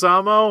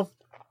Leguizamo,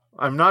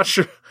 I'm not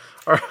sure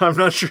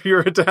you're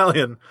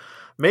Italian.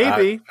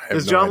 Maybe.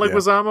 Is John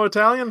Leguizamo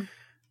Italian?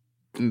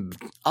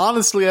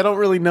 Honestly, I don't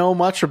really know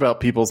much about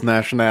people's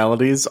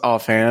nationalities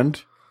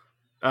offhand.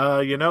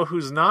 You know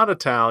who's not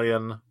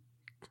Italian?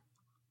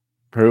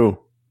 Who?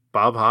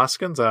 Bob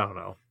Hoskins? I don't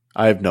know.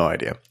 I have no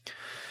idea.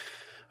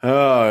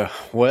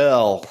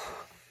 Well.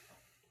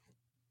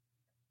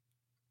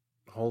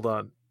 Hold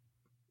on.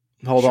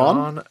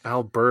 John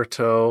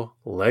Alberto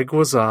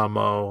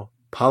Leguizamo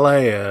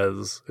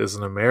Pelaez is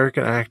an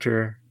American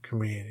actor,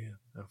 comedian,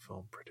 and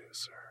film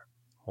producer.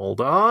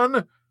 Hold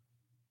on.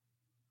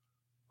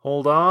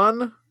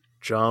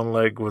 John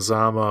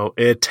Leguizamo,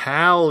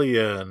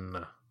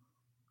 Italian.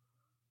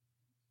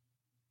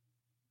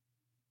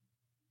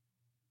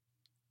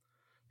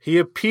 He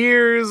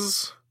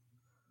appears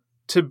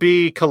to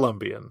be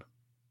Colombian.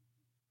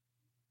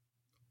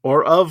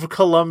 Or of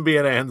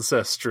Colombian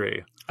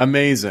ancestry.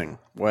 Amazing.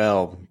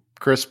 Well,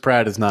 Chris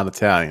Pratt is not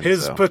Italian.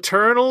 His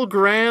paternal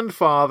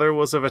grandfather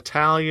was of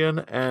Italian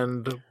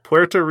and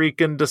Puerto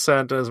Rican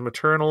descent, and his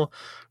maternal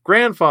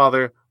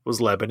grandfather was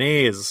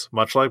Lebanese,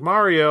 much like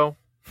Mario.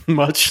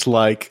 Much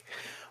like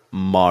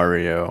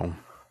Mario.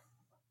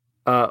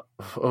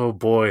 Oh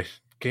boy.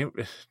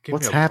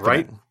 What's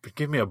happening?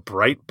 Give me a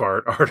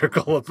Breitbart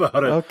article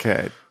about it.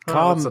 Okay,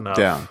 calm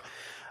down.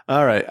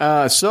 All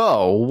right,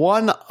 so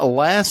one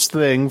last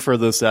thing for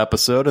this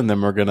episode, and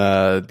then we're going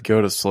to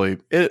go to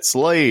sleep. It's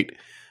late.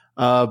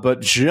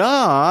 But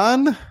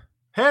John...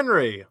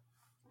 Henry!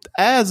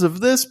 As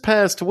of this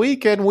past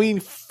weekend, we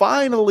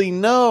finally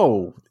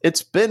know.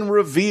 It's been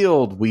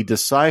revealed. We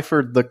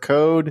deciphered the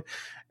code,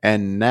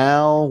 and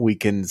now we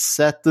can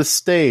set the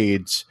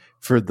stage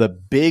for the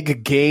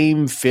big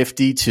game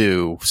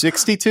 52.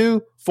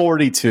 62?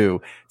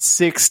 42.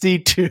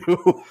 62.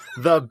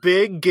 The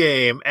big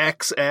game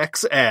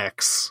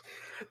XXX.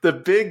 The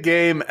big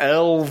game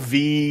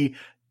LV2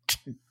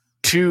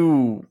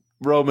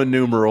 Roman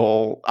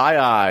numeral II.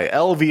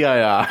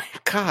 LVII.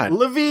 God.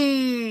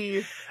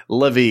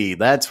 Levy,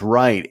 that's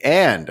right.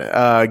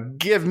 And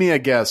give me a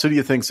guess. Who do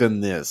you think's in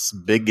this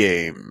big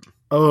game?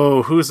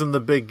 Oh, who's in the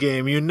big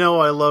game? You know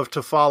I love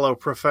to follow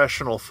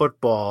professional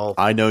football.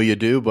 I know you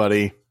do,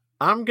 buddy.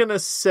 I'm going to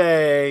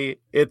say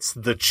it's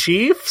the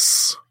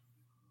Chiefs.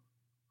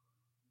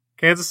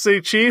 Kansas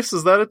City Chiefs,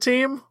 is that a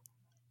team?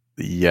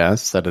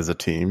 Yes, that is a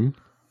team.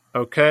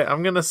 Okay,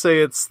 I'm going to say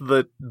it's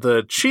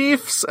the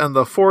Chiefs and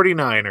the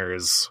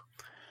 49ers.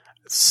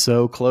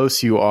 So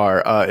close you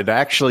are. It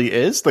actually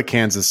is the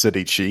Kansas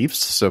City Chiefs,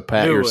 so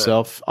pat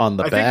yourself on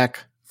the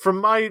back. From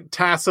my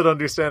tacit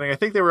understanding, I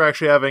think they were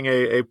actually having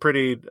a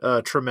pretty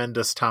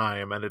tremendous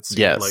time, and it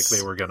seemed like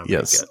they were going to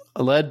make it.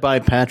 Led by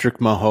Patrick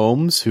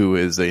Mahomes, who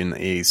is in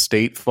a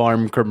State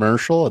Farm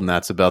commercial, and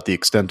that's about the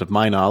extent of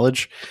my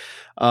knowledge,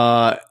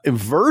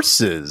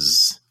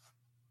 versus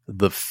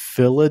the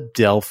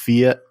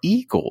Philadelphia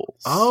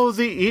Eagles.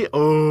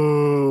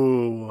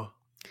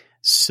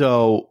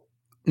 So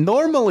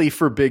normally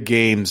for big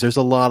games, there's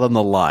a lot on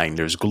the line.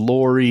 There's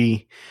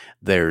glory.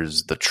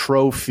 There's the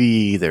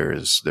trophy.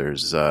 There's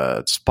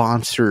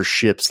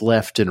sponsorships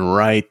left and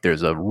right.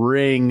 There's a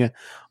ring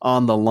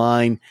on the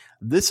line.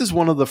 This is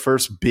one of the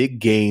first big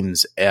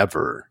games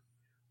ever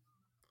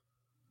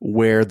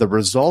where the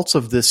results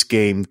of this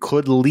game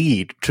could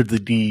lead to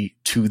the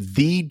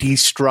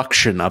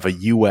destruction of a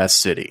U.S.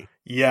 city.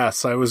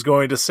 Yes, I was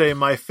going to say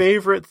my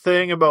favorite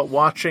thing about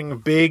watching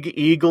big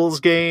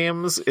Eagles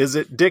games is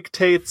it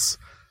dictates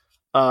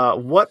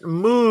what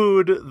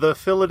mood the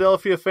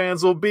Philadelphia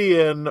fans will be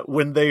in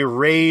when they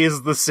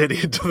raise the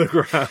city to the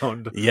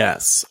ground.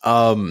 Yes.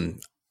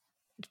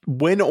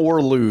 Win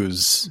or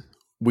lose,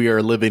 we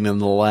are living in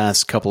the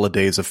last couple of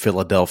days of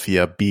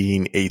Philadelphia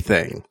being a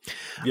thing.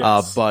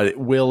 Yes. But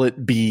will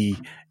it be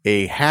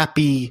a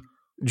happy,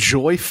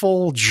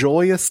 joyful,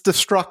 joyous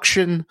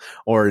destruction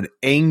or an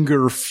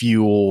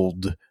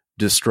anger-fueled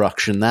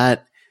destruction?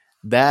 That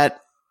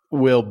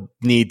will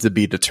need to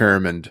be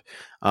determined.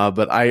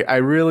 But I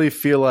really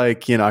feel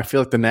like,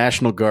 the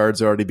National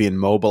Guard's already being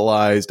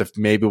mobilized. If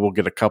maybe we'll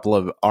get a couple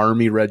of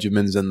army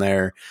regiments in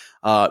there.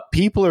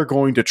 People are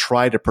going to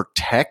try to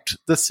protect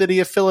the city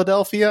of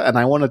Philadelphia. And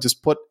I want to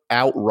just put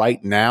out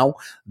right now,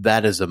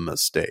 that is a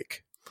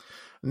mistake.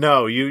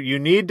 No, you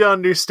need to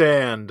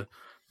understand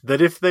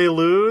that if they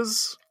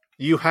lose,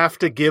 you have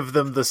to give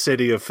them the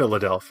city of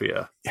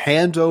Philadelphia.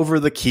 Hand over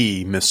the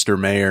key, Mr.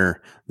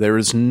 Mayor. There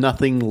is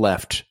nothing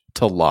left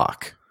to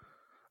lock.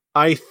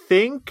 I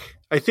think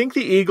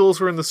the Eagles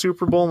were in the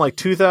Super Bowl in like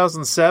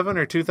 2007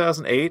 or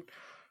 2008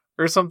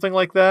 or something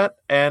like that.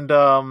 And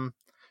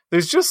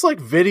there's just like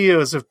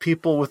videos of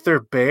people with their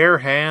bare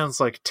hands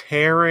like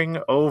tearing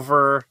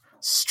over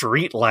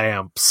street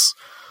lamps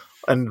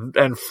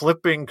and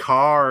flipping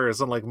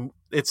cars, and like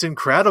it's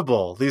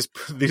incredible. These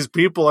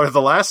people are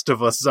the Last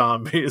of Us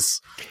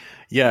zombies.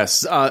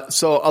 Yes.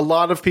 So a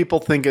lot of people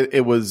think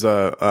it was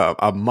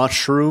a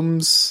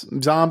mushrooms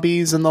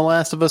zombies in The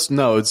Last of Us.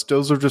 No,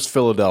 those are just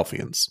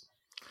Philadelphians.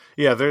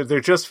 Yeah, they're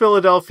just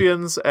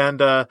Philadelphians,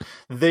 and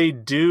they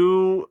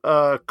do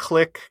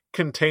click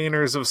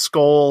containers of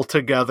Skol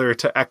together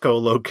to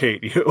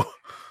echolocate you.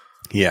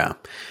 Yeah.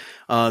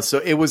 So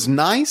it was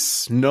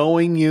nice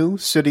knowing you,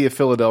 city of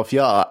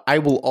Philadelphia. I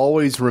will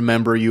always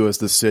remember you as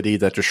the city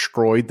that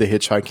destroyed the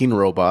hitchhiking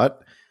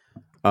robot.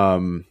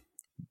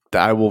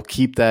 I will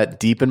keep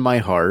that deep in my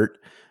heart,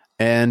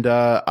 and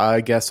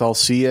I guess I'll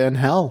see you in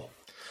hell.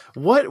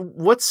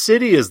 What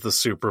city is the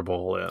Super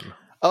Bowl in?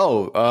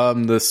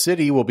 The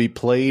city will be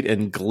played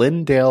in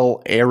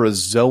Glendale,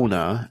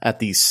 Arizona at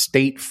the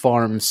State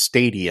Farm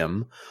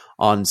Stadium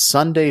on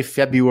Sunday,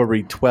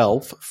 February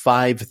 12th,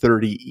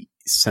 5:30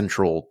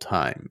 Central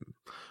Time.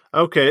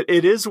 Okay,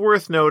 it is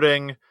worth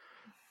noting,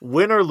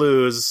 win or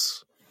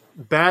lose,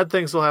 bad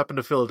things will happen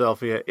to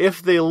Philadelphia.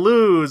 If they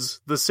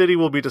lose, the city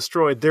will be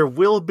destroyed. There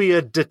will be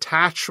a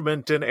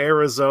detachment in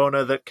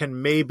Arizona that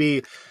can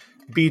maybe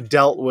be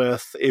dealt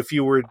with if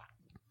you were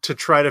to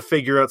try to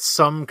figure out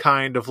some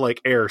kind of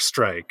like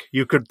airstrike.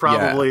 You could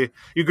probably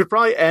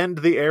end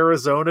the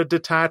Arizona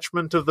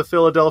detachment of the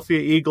Philadelphia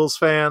Eagles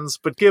fans,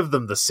 but give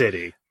them the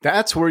city.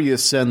 That's where you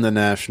send the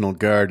National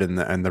Guard and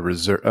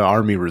the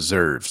Army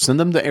Reserve. Send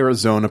them to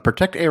Arizona.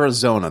 Protect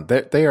Arizona.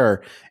 They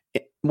are,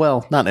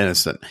 well, not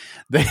innocent.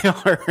 They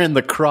are in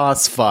the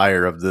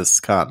crossfire of this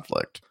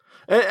conflict.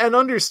 And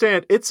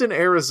understand, it's in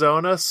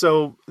Arizona,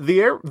 so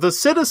the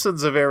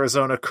citizens of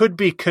Arizona could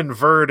be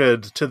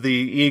converted to the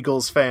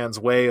Eagles fans'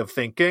 way of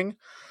thinking.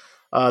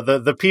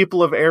 The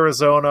people of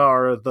Arizona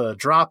are the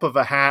drop of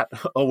a hat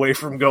away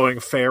from going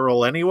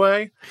feral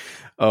anyway.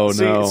 Oh,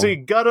 no. So you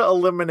gotta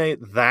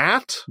eliminate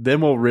that.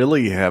 Then we'll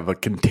really have a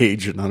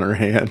contagion on our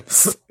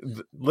hands.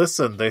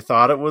 Listen, they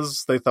thought it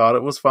was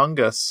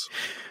fungus.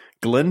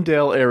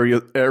 Glendale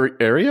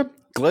area?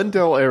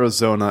 Glendale,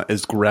 Arizona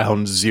is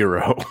ground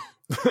zero.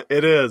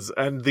 It is,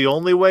 and the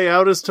only way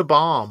out is to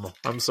bomb.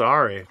 I'm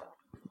sorry.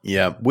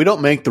 Yeah, we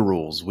don't make the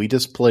rules. We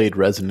just played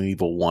Resident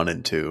Evil 1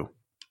 and 2.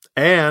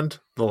 And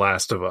The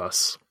Last of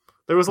Us.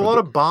 There was a lot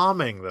of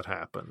bombing that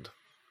happened.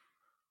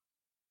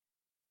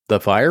 The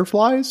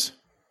Fireflies?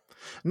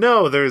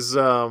 No, there's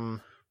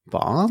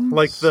bombs?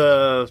 Like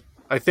I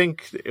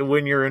think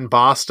when you're in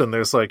Boston,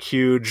 there's like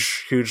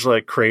huge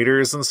like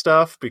craters and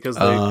stuff because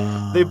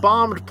they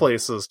bombed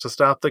places to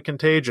stop the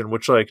contagion,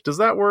 which like, does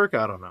that work?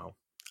 I don't know.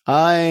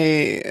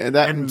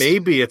 And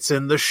maybe it's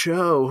in the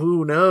show.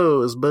 Who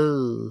knows?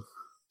 Boo.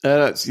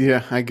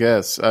 Yeah, I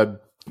guess.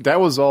 That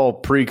was all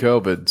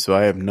pre-COVID, so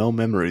I have no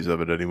memories of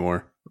it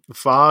anymore.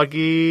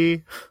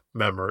 Foggy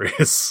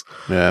memories.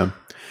 Yeah.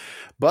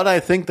 But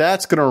I think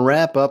that's going to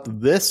wrap up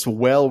this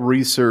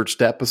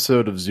well-researched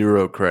episode of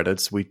Zero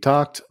Credits.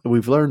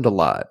 We've learned a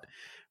lot.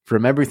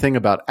 From everything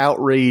about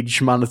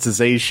outrage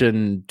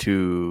monetization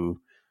to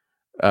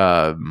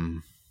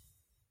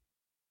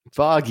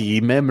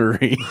foggy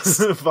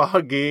memories.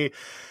 Foggy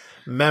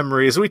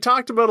memories. We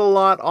talked about a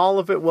lot, all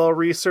of it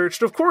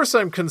well-researched. Of course,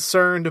 I'm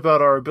concerned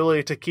about our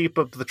ability to keep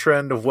up the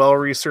trend of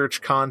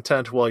well-researched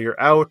content while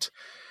you're out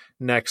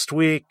next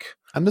week.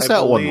 I missed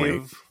out 1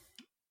 week.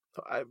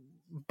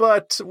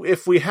 But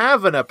if we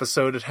have an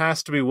episode, it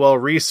has to be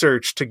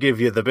well-researched to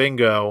give you the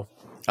bingo.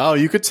 Oh,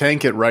 you could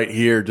tank it right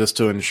here just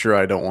to ensure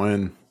I don't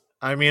win.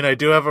 I mean, I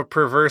do have a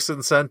perverse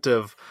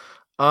incentive.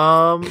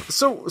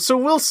 So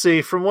we'll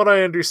see. From what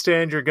I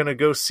understand, you're going to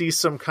go see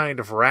some kind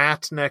of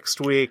rat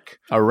next week.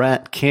 A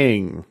rat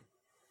king.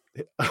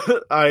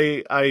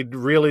 I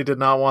really did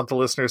not want the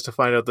listeners to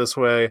find out this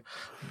way,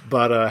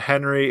 but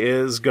Henry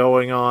is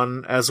going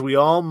on, as we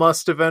all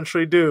must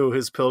eventually do,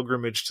 his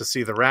pilgrimage to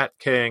see the Rat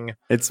King.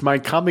 It's my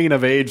coming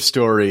of age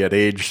story at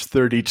age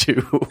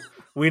 32.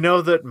 We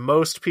know that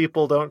most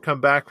people don't come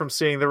back from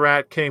seeing the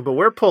Rat King, but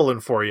we're pulling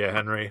for you,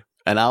 Henry.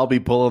 And I'll be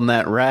pulling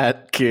that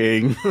Rat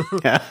King.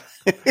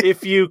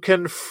 If you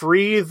can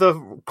free the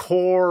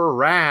core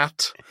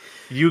rat,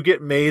 you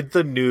get made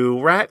the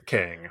new Rat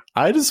King.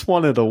 I just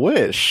wanted a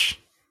wish.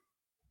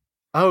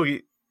 Oh,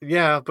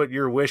 yeah, but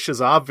your wish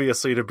is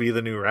obviously to be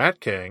the new Rat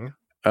King.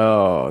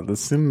 Oh,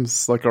 this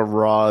seems like a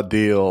raw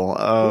deal.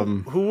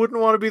 Who wouldn't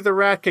want to be the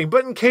Rat King?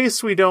 But in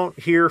case we don't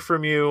hear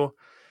from you,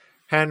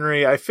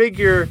 Henry, I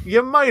figure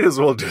you might as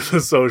well do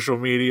the social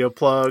media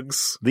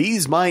plugs.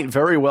 These might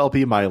very well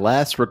be my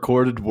last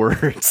recorded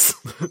words.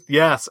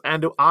 Yes,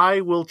 and I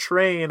will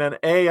train an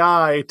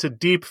AI to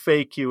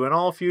deepfake you in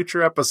all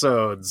future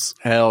episodes.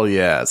 Hell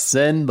yeah.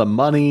 Send the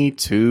money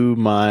to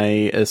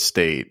my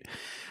estate.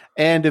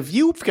 And if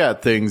you've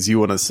got things you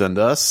want to send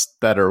us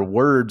that are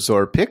words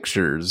or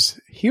pictures,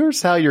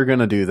 here's how you're going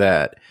to do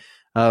that.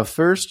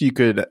 First, you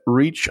could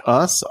reach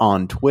us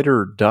on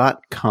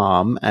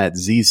twitter.com at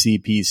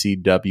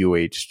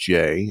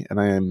ZCPCWHJ.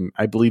 And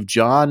I believe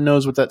John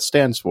knows what that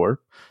stands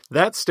for.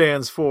 That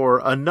stands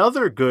for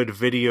another good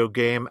video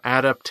game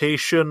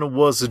adaptation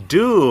was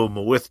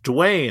Doom with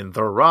Dwayne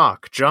 "The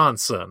Rock"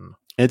 Johnson.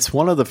 It's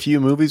one of the few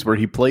movies where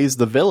he plays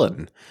the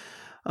villain.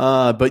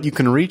 But you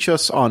can reach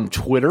us on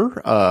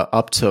Twitter,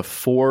 up to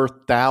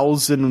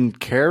 4,000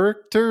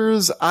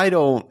 characters.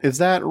 Is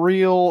that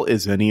real?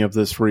 Is any of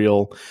this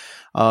real?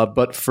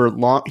 But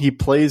he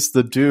plays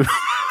the dude,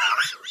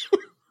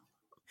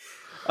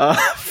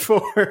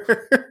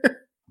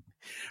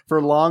 for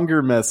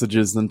longer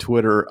messages than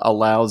Twitter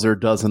allows or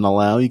doesn't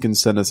allow, you can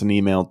send us an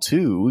email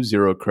to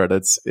Zero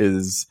Credits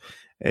is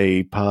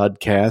a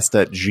podcast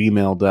at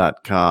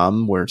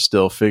gmail.com. We're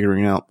still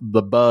figuring out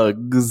the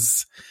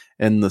bugs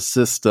in the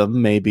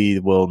system. Maybe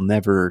we'll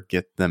never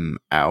get them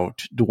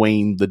out.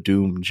 Dwayne the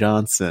Doom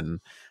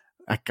Johnson.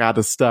 I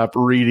gotta stop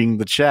reading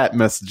the chat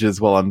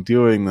messages while I'm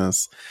doing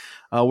this.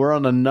 We're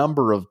on a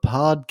number of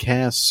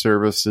podcast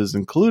services,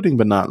 including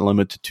but not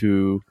limited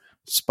to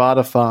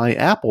Spotify,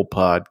 Apple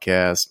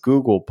Podcast,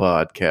 Google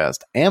Podcast,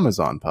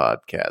 Amazon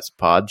Podcast,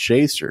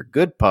 Podchaser,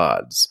 Good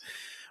Pods.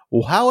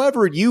 Well,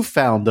 however you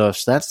found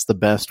us, that's the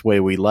best way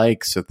we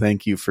like, so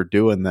thank you for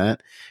doing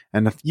that.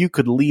 And if you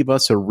could leave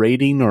us a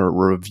rating or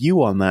a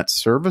review on that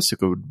service,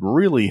 it would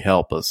really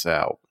help us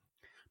out.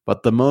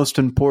 But the most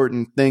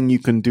important thing you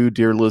can do,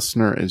 dear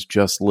listener, is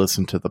just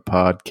listen to the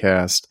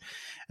podcast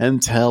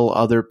and tell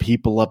other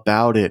people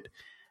about it.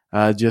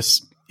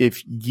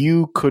 If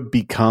you could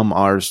become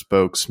our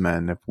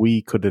spokesman, if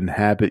we could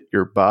inhabit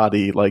your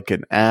body like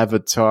an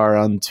avatar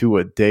unto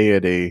a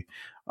deity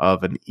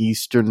of an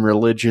Eastern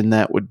religion,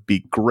 that would be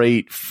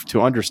great.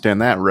 To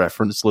understand that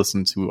reference,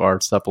 listen to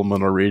our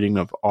supplemental reading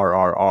of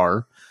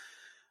RRR.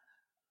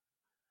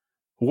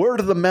 Word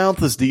of the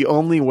mouth is the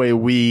only way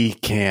we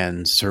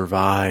can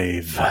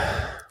survive.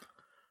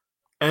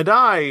 And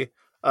I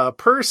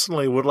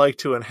personally would like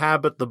to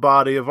inhabit the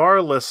body of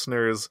our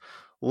listeners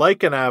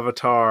like an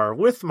avatar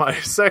with my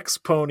sex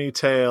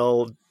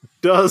ponytail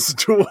does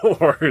to a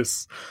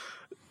horse.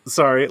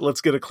 Sorry,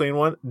 let's get a clean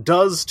one.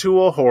 Does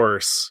to a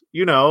horse.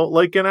 You know,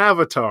 like an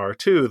Avatar,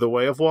 too, The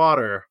Way of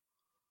Water.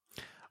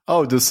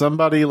 Oh, does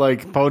somebody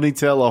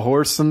ponytail a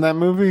horse in that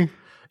movie?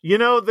 You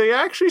know, they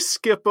actually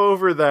skip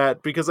over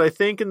that because I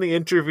think in the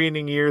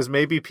intervening years,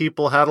 maybe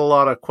people had a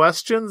lot of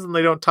questions and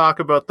they don't talk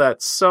about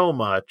that so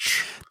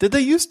much. Did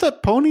they used to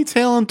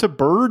ponytail into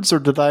birds,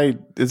 or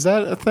is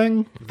that a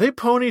thing? They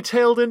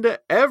ponytailed into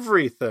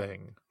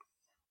everything.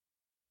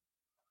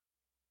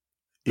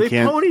 They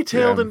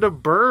ponytailed into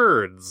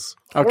birds.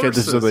 Okay,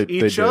 horses, so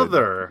each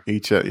other.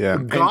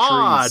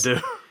 God.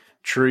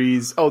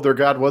 Trees. Oh, their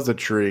god was a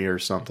tree or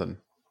something.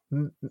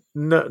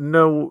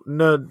 No.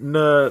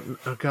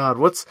 Oh God,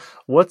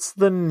 what's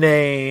the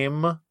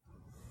name?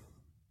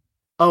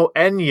 Oh,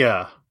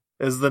 Enya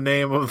is the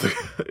name of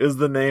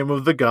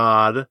the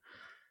god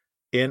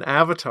in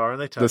Avatar,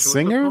 and they touch the it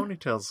singer? with the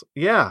ponytails.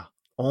 Yeah,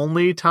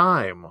 only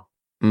time.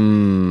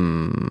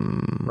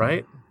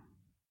 Right.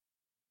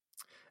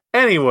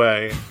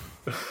 Anyway,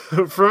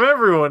 from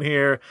everyone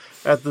here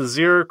at the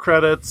Zero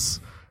Credits,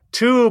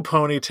 2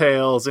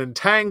 Ponytails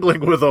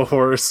Entangling with a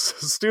Horse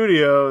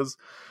Studios.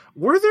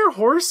 Were there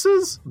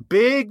horses?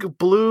 Big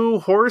blue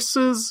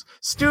horses?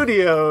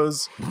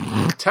 Studios.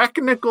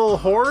 Technical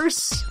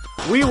horse?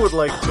 We would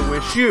like to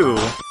wish you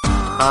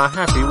a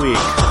happy week.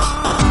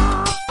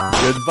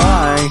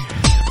 Goodbye.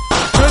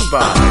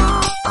 Goodbye.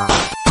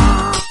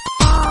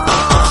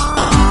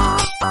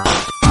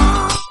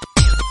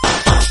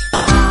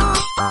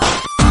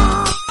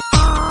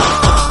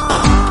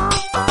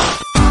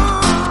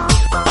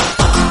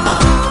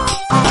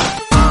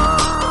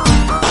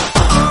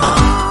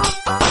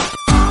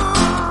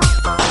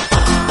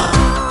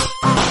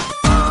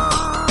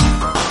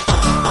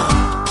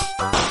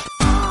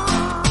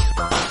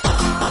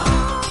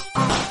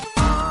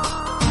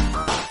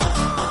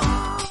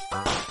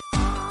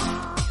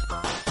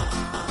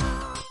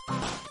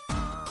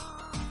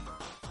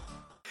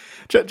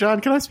 John,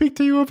 can I speak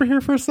to you over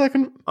here for a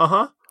second?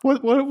 Uh-huh.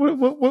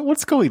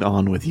 What's going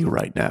on with you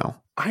right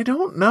now? I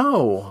don't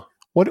know.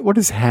 What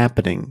is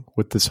happening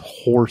with this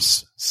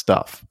horse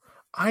stuff?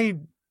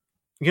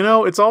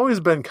 It's always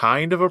been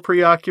kind of a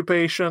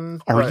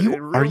preoccupation. Are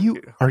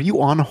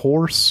you on a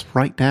horse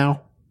right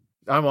now?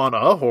 I'm on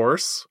a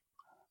horse.